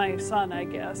 Oh, and my son, I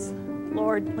guess.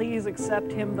 Lord, please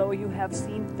accept him, though you have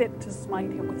seen fit to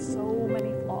smite him with so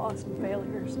many flaws and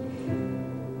failures.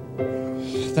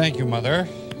 Thank you, Mother.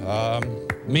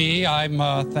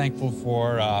 I'm thankful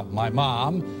for my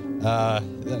mom,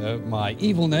 my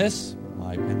evilness,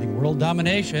 my pending world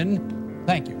domination.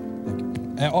 Thank you.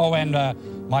 Oh, and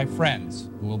my friends,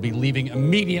 who will be leaving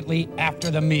immediately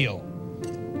after the meal.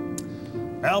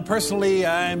 Well, personally,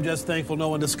 I'm just thankful no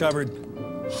one discovered,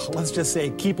 let's just say,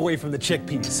 keep away from the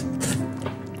chickpeas.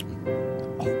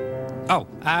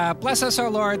 Bless us, O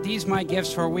Lord. These my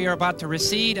gifts, for we are about to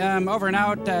recede. Over and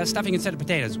out, stuffing instead of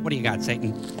potatoes. What do you got,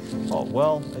 Satan? Oh,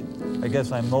 well, I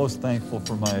guess I'm most thankful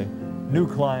for my new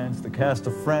clients, the cast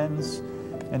of Friends,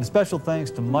 and special thanks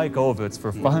to Mike Ovitz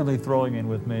for finally throwing in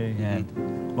with me, and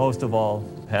most of all,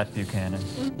 Pat Buchanan.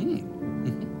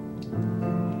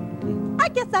 I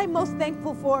guess I'm most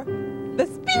thankful for the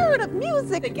spirit of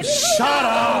music. Shut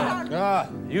up!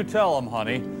 You tell him,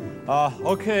 honey.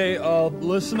 Okay,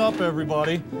 listen up,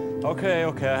 everybody. Okay,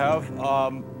 I have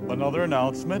another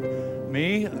announcement.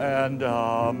 Me and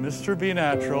Mr. B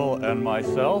Natural and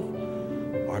myself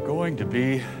are going to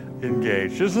be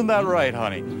engaged. Isn't that right,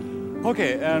 honey?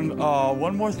 Okay, and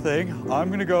one more thing. I'm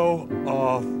going to go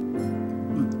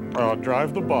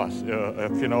drive the bus,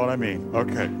 if you know what I mean.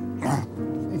 Okay.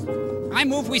 I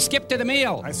move we skip to the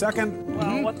meal. I second.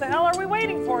 Well, what the hell are we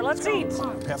waiting for? Let's eat.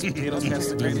 Pass the potatoes, pass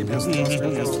the gravy, pass the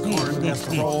mustard, pass the corn, pass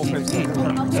the rolls,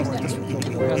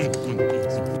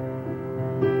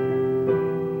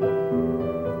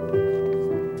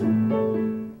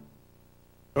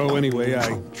 Oh, anyway,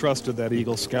 I trusted that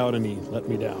Eagle Scout and he let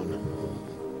me down.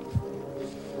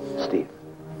 Steve.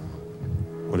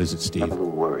 What is it, Steve? I'm a little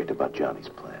worried about Johnny's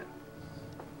plan.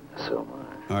 So am I.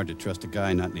 Hard to trust a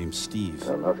guy not named Steve. I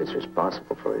don't know if he's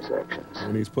responsible for his actions.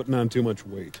 And he's putting on too much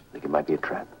weight. I think it might be a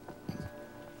trap.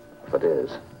 If it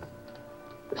is,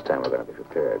 this time we're going to be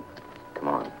prepared. Come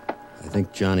on. I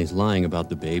think Johnny's lying about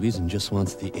the babies and just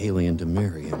wants the alien to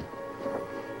marry him.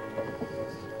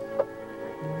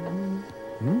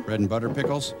 Bread and butter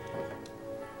pickles?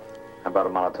 How about a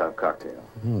Molotov cocktail?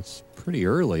 Well, it's pretty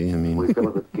early. I mean... We fill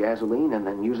it with gasoline and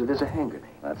then use it as a hand grenade.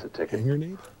 That's a ticket. Hand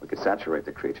grenade? We could saturate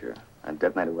the creature and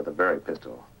detonate it with a berry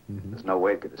pistol. There's no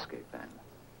way it could escape then.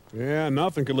 Yeah,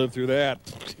 nothing could live through that.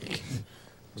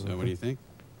 So what do you think?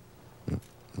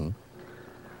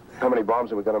 How many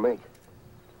bombs are we going to make?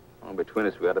 Well, between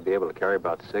us, we ought to be able to carry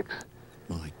about 6.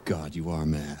 My God, you are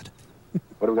mad.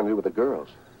 What are we going to do with the girls?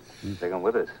 Take them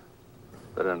with us.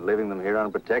 Better than leaving them here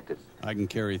unprotected. I can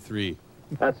carry 3.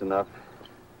 That's enough.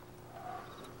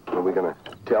 Are we going to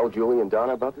tell Julie and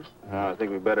Donna about this? I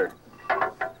think we better.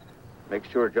 Make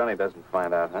sure Johnny doesn't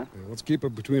find out, huh? Yeah, let's keep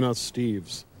it between us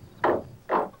Steves.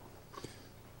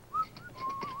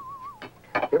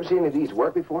 You ever seen any of these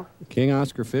work before? King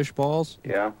Oscar fish balls?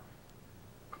 Yeah.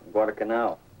 Bought a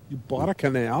canal. You bought a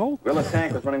canal? Gorilla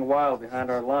tank was running wild behind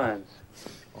our lines.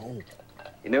 Oh.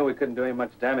 He knew we couldn't do any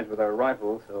much damage with our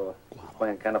rifle, so he was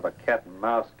playing kind of a cat and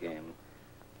mouse game.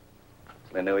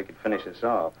 So they knew he could finish us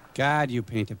off. God, you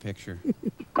paint a picture.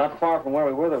 Not far from where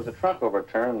we were, there was a truck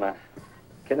overturned, and a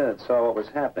kid in it saw what was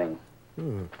happening.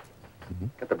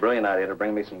 Got the brilliant idea to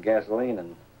bring me some gasoline,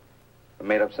 and I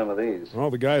made up some of these. Oh,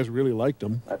 the guys really liked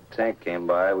them. That tank came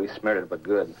by. We smeared it, but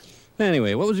good.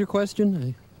 Anyway, what was your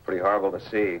question? Pretty horrible to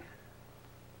see,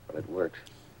 but it worked.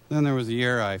 Then there was the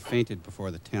year I fainted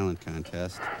before the talent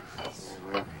contest.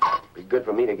 Be good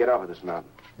for me to get off of this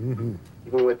mountain.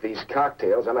 Even with these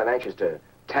cocktails, I'm not anxious to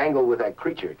tangle with that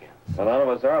creature again. Well, none of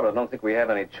us are, but I don't think we have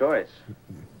any choice.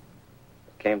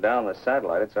 It came down the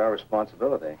satellite. It's our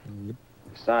responsibility.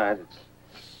 Besides, it's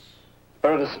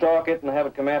better to stalk it and have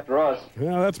it come after us.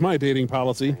 Yeah, that's my dating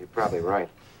policy. You're probably right.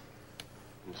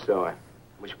 And so I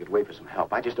wish we could wait for some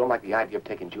help. I just don't like the idea of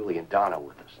taking Julie and Donna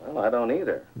with us. Well, I don't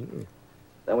either.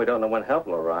 Then we don't know when help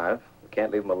will arrive. We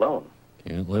can't leave them alone.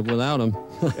 Can't live without him.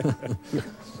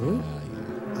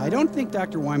 I don't think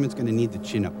Dr. Wyman's going to need the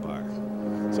chin-up bar.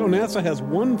 So NASA has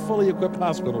one fully equipped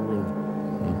hospital room.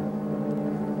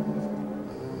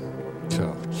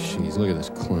 Oh, jeez, look at this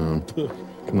clown.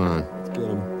 Come on. Let's get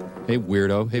him. Hey,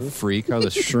 weirdo. Hey, freak. How are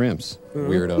the shrimps?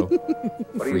 Weirdo.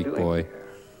 What are you Freak doing boy. here?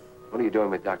 What are you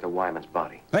doing with Dr. Wyman's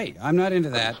body? Hey, I'm not into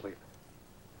that.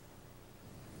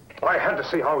 I had to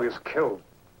see how he was killed.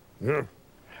 Yeah.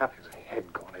 Half his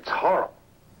head gone. It's horrible.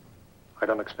 I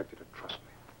don't expect you to trust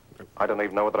me. I don't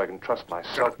even know whether I can trust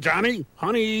myself. Johnny,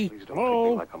 honey. Please don't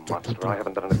treat me like a monster. I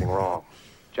haven't done anything wrong.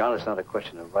 John, it's not a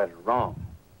question of right or wrong.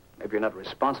 Maybe you're not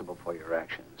responsible for your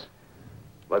actions.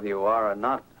 Whether you are or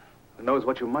not, who knows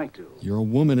what you might do. You're a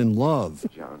woman in love.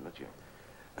 John,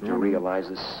 don't you realize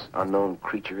this unknown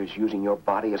creature is using your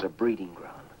body as a breeding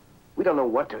ground? We don't know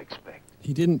what to expect.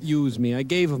 He didn't use me. I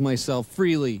gave of myself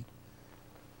freely.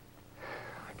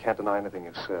 I can't deny anything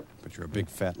you've said. But you're a big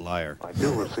fat liar. I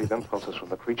do receive impulses from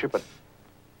the creature, but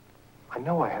I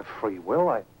know I have free will.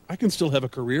 I can still have a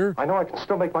career. I know I can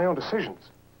still make my own decisions.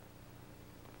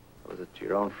 Was it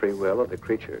your own free will or the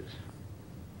creature's?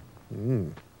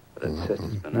 But it says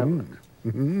it's benevolent.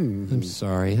 I'm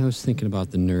sorry. I was thinking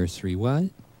about the nursery. What?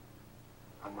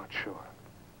 I'm not sure.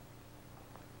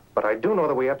 But I do know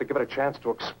that we have to give it a chance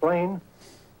to explain.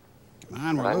 Come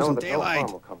on, we're I know losing that no daylight.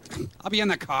 harm will come to you. I'll be in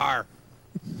the car.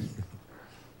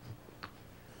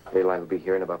 Daylight will be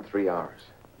here in about 3 hours.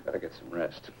 Gotta get some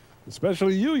rest.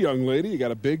 Especially you, young lady. You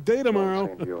got a big day tomorrow.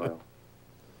 Same to you. I'll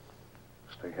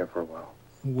stay here for a while.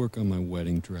 I'll work on my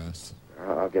wedding dress.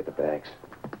 I'll get the bags.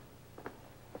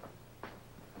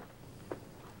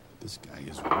 This guy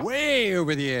is way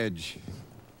over the edge.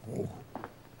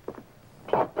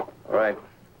 All right.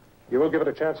 You will give it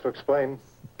a chance to explain.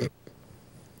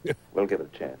 We'll give it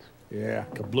a chance. Yeah,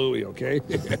 kablooey, okay?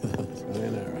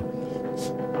 Sayonara.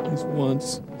 He's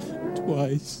once,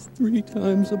 twice, 3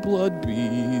 times a blood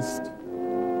beast.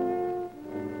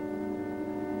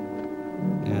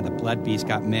 Yeah, the blood beast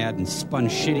got mad and spun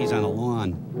shitties on a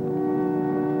lawn.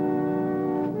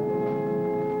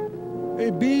 Hey,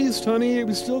 beast, honey, are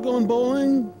we still going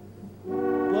bowling?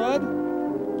 Blood?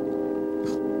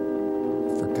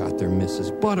 Forgot they're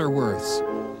Mrs. Butterworth's.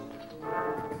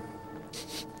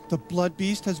 The blood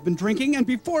beast has been drinking, and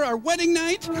before our wedding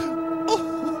night...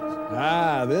 Oh.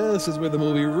 Ah, this is where the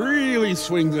movie really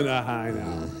swings into high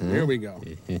now. Here we go.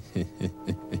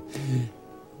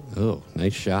 Oh,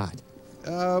 nice shot.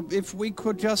 If we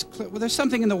could just... Well, there's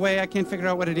something in the way. I can't figure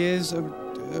out what it is.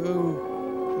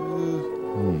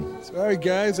 Sorry,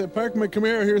 guys. I parked my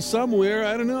Camaro here somewhere.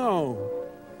 I don't know.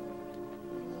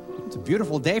 It's a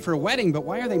beautiful day for a wedding, but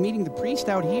why are they meeting the priest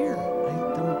out here?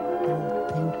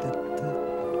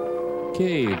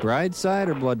 Okay, bride side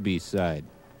or blood beast side?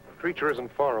 The creature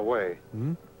isn't far away.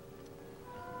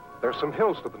 There's some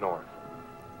hills to the north.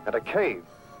 And a cave.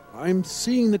 I'm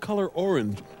seeing the color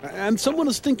orange. And someone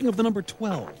is thinking of the number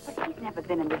 12. But he's never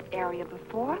been in this area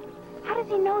before. How does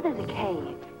he know there's a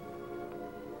cave?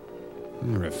 I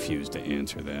refuse to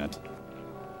answer that.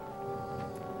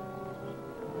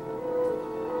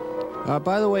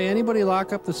 By the way, anybody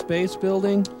lock up the space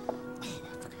building?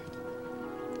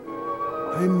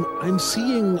 I'm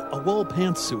seeing a wool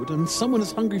pantsuit, and someone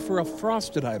is hungry for a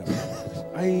frosted item.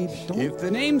 I don't... If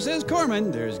the name says Corman,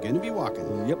 there's going to be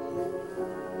walking. Yep.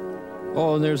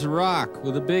 Oh, and there's a rock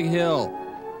with a big hill.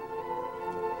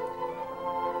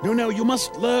 No, you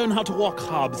must learn how to walk,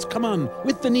 Hobbs. Come on,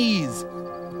 with the knees.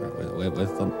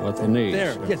 With the knees.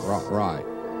 There, yes. Right.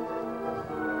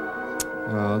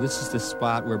 Oh, this is the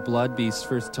spot where Blood Beast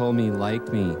first told me he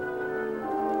liked me.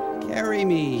 Carry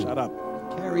me. Shut up.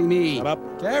 Carry me. Shut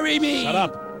up. Carry me. Shut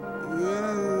up.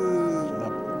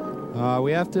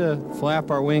 We have to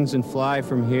flap our wings and fly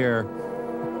from here.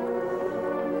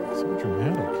 So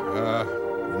dramatic.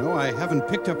 I haven't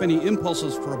picked up any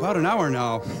impulses for about an hour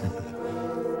now.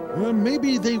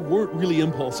 Maybe they weren't really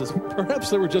impulses. Perhaps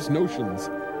they were just notions.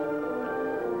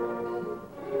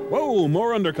 Whoa,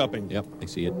 more undercupping. Yep, I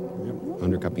see it. Yep.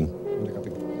 Undercupping.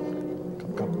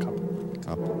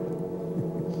 Cup.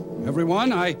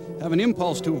 Everyone, I have an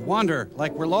impulse to wander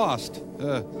like we're lost.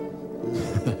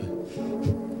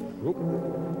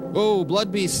 Oh,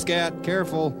 Blood Beast scat,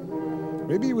 careful.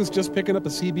 Maybe he was just picking up a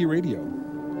CB radio.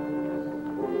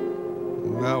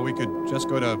 Well, we could just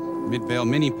go to Midvale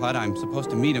Mini Putt. I'm supposed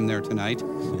to meet him there tonight.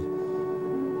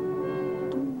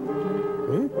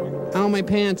 Ow, my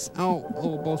pants.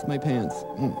 Ow, both my pants.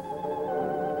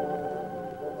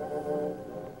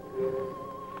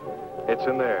 It's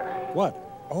in there. What?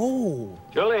 Oh.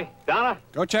 Julie, Donna,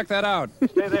 go check that out.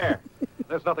 Stay there.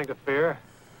 There's nothing to fear.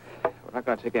 We're not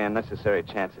going to take any unnecessary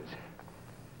chances.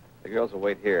 The girls will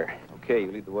wait here. Okay,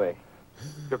 you lead the way.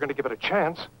 You're going to give it a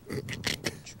chance.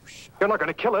 You're not going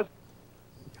to kill it.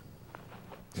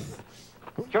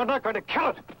 You're not going to kill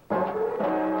it.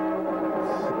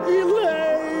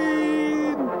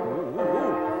 Elaine!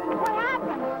 What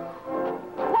happened?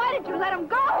 Why did you let him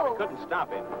go? Couldn't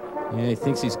stop him. Yeah, he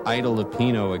thinks he's Idol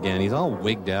Lupino again. He's all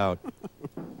wigged out.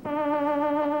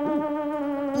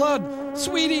 Blood,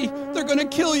 sweetie, they're going to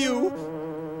kill you.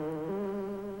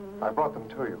 I brought them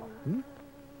to you.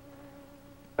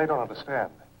 They don't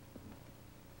understand.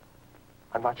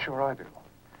 I'm not sure I do.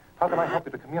 How can I help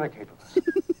you to communicate with them?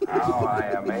 Now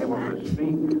I am able to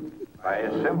speak by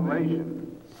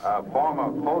assimilation, a form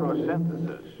of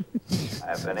photosynthesis.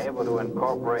 I've been able to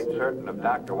incorporate certain of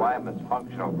Dr. Wyman's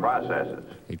functional processes.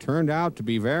 He turned out to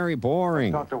be very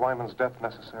boring. Dr. Wyman's death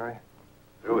necessary?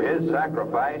 Through his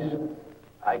sacrifice,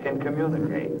 I can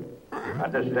communicate,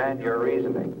 understand your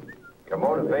reasoning, your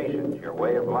motivations, your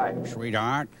way of life.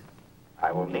 Sweetheart.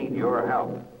 I will need your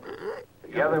help.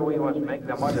 Together we must make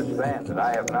them understand that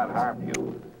I have not harmed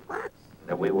you,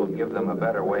 that we will give them a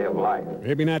better way of life.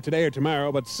 Maybe not today or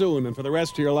tomorrow, but soon and for the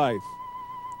rest of your life.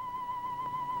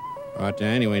 But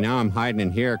anyway, now I'm hiding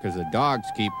in here because the dogs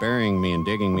keep burying me and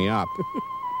digging me up.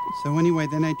 So anyway,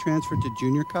 then I transferred to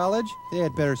junior college. They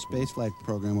had better spaceflight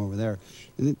program over there.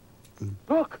 And then,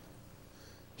 Look!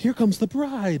 Here comes the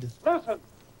bride. Listen!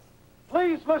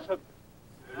 Please listen!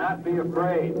 Do not be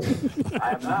afraid.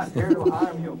 I am not here to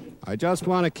harm you. I just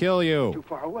want to kill you. Too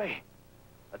far away.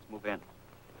 Let's move in.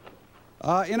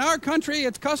 in our country,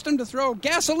 it's custom to throw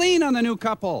gasoline on the new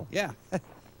couple. Yeah.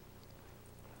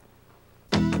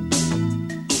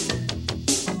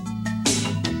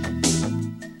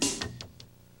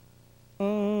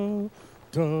 Oh,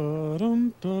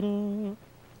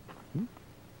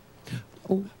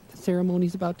 the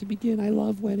ceremony's about to begin. I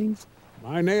love weddings.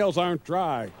 My nails aren't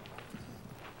dry.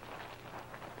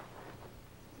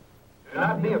 Do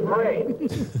not be afraid.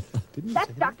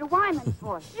 That's Dr. Wyman's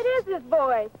voice. It is his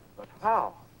voice. But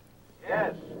how?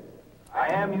 Yes, I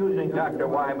am using Dr.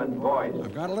 Wyman's voice.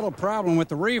 I've got a little problem with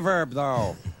the reverb,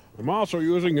 though. I'm also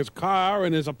using his car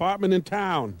and his apartment in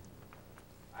town.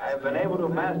 I have been able to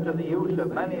master the use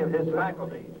of many of his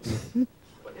faculties.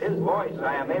 With his voice,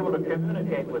 I am able to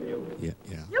communicate with you. Yeah.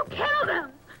 You killed him!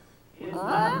 He is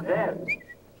not dead.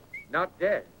 Not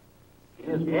dead. He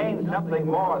has gained something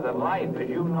more than life as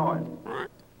you know it.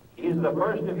 He is the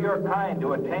first of your kind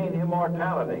to attain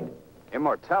immortality.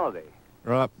 Immortality?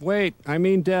 Wait, I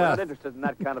mean We're death. not interested in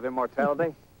that kind of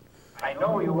immortality. I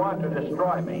know you want to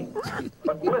destroy me,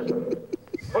 but listen.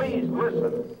 Please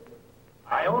listen.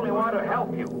 I only want to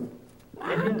help you.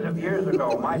 Millions of years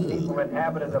ago, my people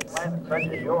inhabited a planet such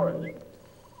as yours.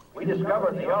 We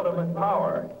discovered the ultimate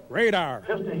power. Radar.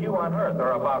 Just as you on Earth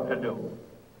are about to do.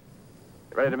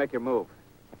 You ready to make your move?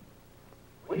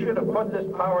 We should have put this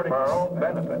power to our own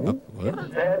benefit.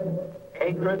 Instead,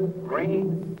 hatred,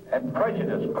 greed, and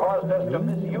prejudice caused us to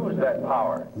misuse that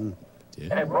power. And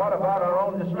it brought about our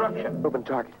own destruction. Open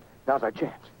target. Now's our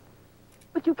chance.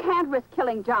 But you can't risk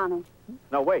killing Johnny.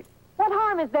 No, wait. What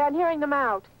harm is there in hearing them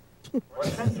out? For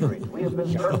centuries, we have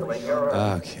been circling your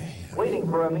Earth, waiting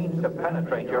for a means to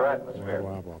penetrate your atmosphere.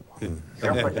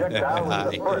 Your projectile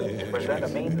was the first to present a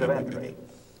means of entry.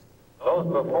 Those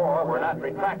before were not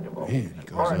retractable.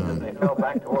 For instance, they fell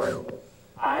back to Earth.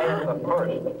 I am the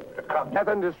first to come. Death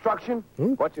and destruction?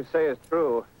 What you say is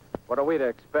true. What are we to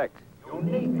expect? You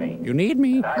need me. You need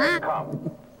me? And I have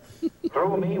come.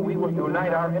 Through me, we will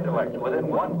unite our intellects within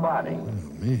one body. Oh,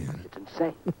 man. It's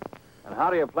insane. And how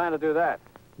do you plan to do that?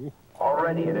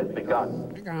 Already it has begun.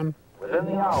 Within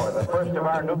the hour, the first of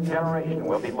our new generation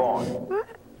will be born.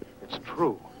 It's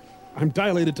true. I'm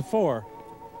dilated to 4.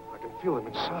 I can feel him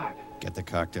inside. Get the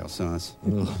cocktail sauce.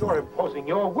 You're imposing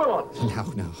your will on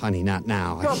us. No, honey, not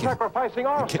now. You're sacrificing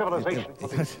our civilization for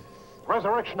the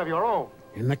resurrection of your own.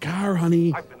 In the car,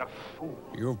 honey. I've been a fool.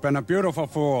 You've been a beautiful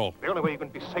fool. The only way you can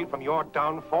be saved from your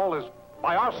downfall is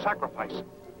by our sacrifice.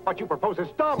 What you propose is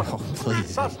dominance. Oh,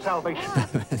 please. Not salvation.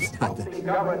 Don't be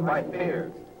governed by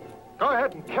fear. Go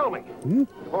ahead and kill me.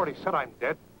 You've already said I'm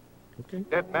dead. Okay.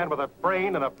 Dead man with a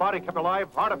brain and a body kept alive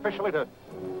artificially to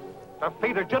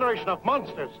feed a generation of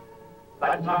monsters.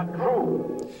 That's not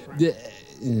true.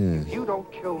 If you don't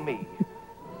kill me,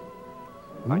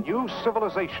 a new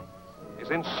civilization is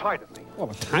inside of me. Well,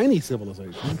 a tiny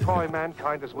civilization. Destroy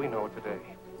mankind as we know it today.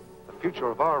 The future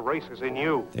of our race is in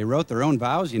you. They wrote their own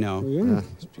vows, you know.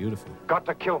 It's beautiful. Got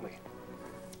to kill me.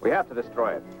 We have to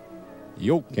destroy it.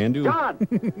 Yo, can do. John!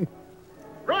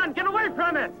 Run! Get away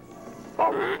from it!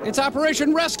 It's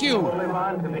Operation Rescue. Only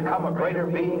man can become a greater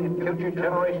being in future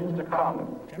generations to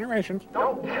come. Generations.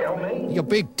 Don't kill me. You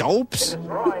big dopes. In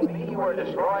destroying me, you are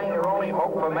destroying your only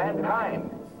hope for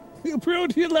mankind. You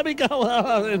proved you'd let me go.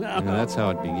 That's how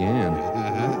it began.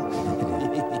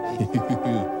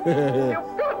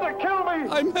 You've got to kill me!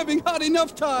 I'm having had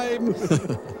enough time.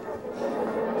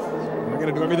 I'm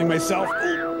gonna do everything myself.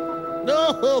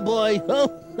 Oh, boy. Oh,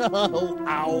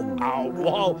 ow, ow,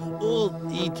 whoa. Oh,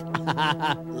 eek.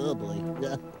 Oh, boy.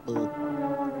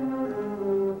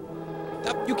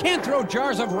 You can't throw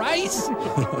jars of rice.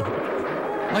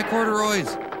 Like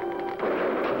corduroys.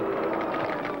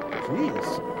 Jeez.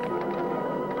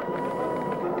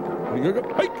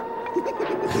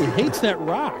 He hates that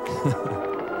rock.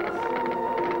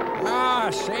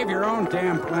 Save your own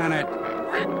damn planet.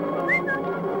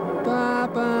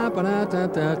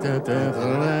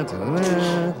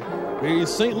 The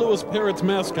St. Louis Pirates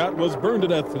mascot was burned to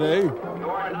death today. You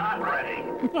are not ready.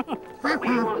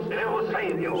 We will still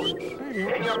save you.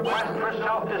 In your quest for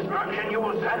self-destruction, you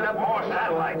will send up more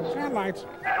satellites.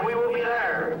 And we will be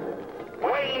there,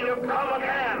 waiting to come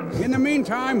again. In the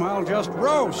meantime, I'll just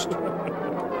roast.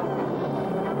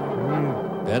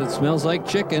 Bet it smells like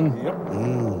chicken. Yep.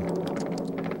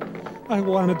 I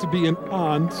wanted to be an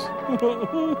aunt.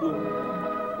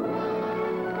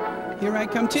 Here I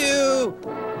come too.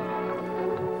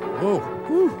 Whoa.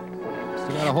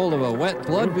 Still got a hold of a wet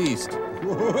blood beast.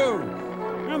 Whoa.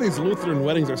 Now these Lutheran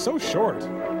weddings are so short.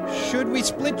 Should we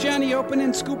split Johnny open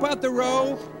and scoop out the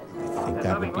roe? I think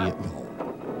that would be it.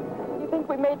 You think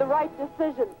we made the right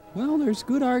decision? Well, there's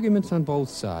good arguments on both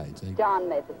sides. John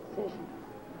made the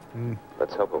decision.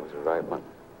 Let's hope it was the right one.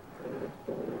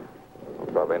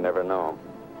 We'll probably never know.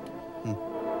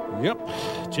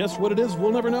 Yep. Just what it is,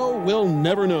 we'll never know. We'll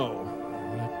never know.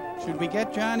 Should we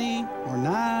get Johnny or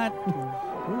not?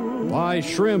 Why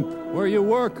shrimp? Where you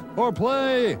work or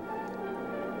play?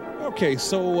 Okay,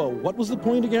 so what was the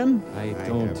point again? I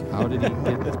don't. How did he get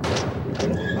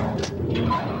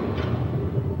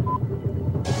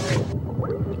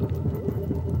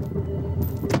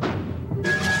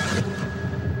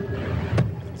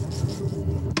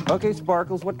Okay,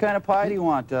 Sparkles, what kind of pie do you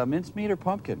want? Mincemeat or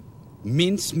pumpkin?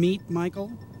 Mincemeat, Michael?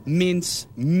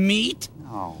 Mincemeat?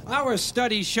 No. Our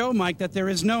studies show, Mike, that there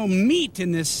is no meat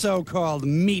in this so-called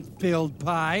meat-filled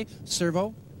pie.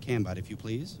 Servo, Cambot, if you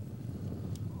please.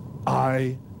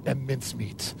 I am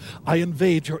mincemeat. I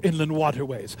invade your inland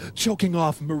waterways, choking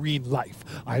off marine life.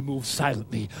 I move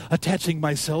silently, attaching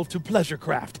myself to pleasure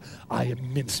craft. I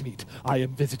am mincemeat. I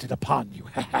am visited upon you.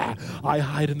 I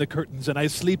hide in the curtains, and I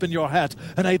sleep in your hat,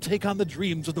 and I take on the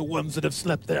dreams of the ones that have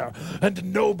slept there.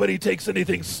 And nobody takes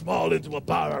anything small into a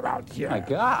bar around here. My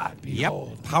God.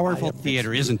 Behold, yep. Powerful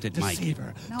theater, isn't it, Mike?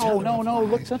 Deceiver. No.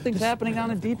 Look, something's happening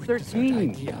on a Deep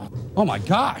 13. Oh, my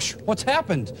gosh. What's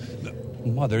happened?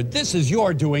 Mother, this is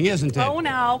your doing, isn't it? Oh,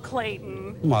 now,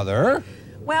 Clayton. Mother?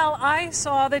 Well, I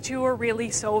saw that you were really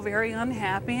so very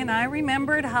unhappy, and I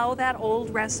remembered how that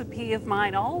old recipe of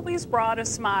mine always brought a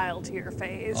smile to your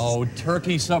face. Oh,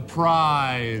 turkey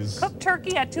surprise. Cook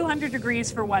turkey at 200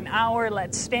 degrees for 1 hour,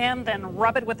 let stand, then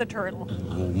rub it with the turtle.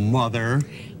 Oh, Mother.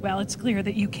 Well, it's clear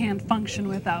that you can't function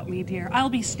without me, dear. I'll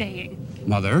be staying.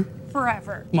 Mother?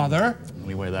 Forever. Mother?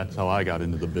 Anyway, that's how I got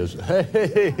into the business.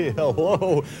 Hey,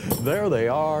 hello. There they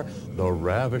are, the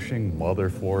ravishing Mother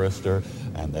Forrester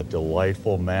and that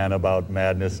delightful man about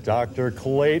madness, Dr.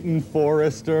 Clayton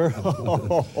Forrester.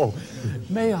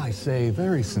 May I say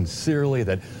very sincerely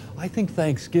that I think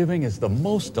Thanksgiving is the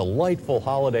most delightful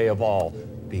holiday of all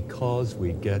because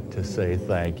we get to say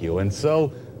thank you. And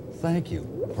so, thank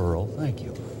you, Pearl, thank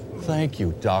you. Thank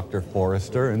you, Dr.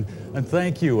 Forrester, and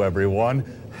thank you, everyone.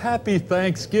 Happy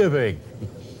Thanksgiving.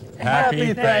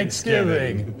 Happy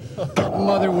Thanksgiving.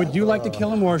 Mother, would you like to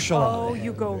kill him or shall I? Oh,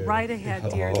 you go right ahead,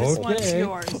 dear. This one's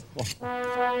yours.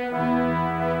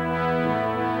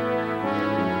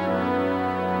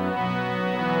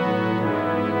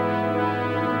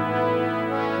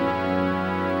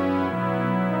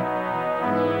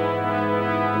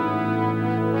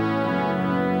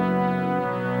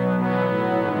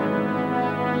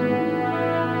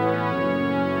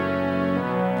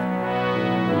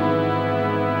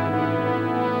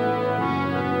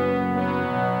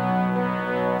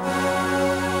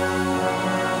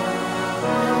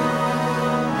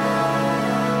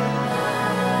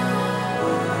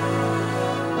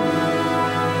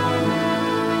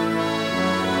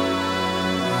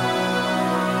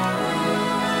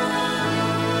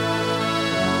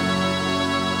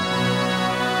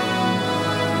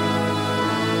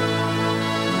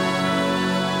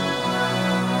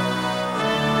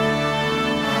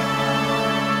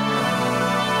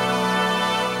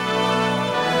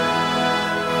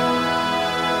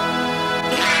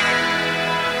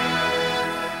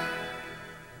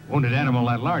 Wounded animal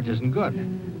that large isn't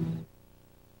good.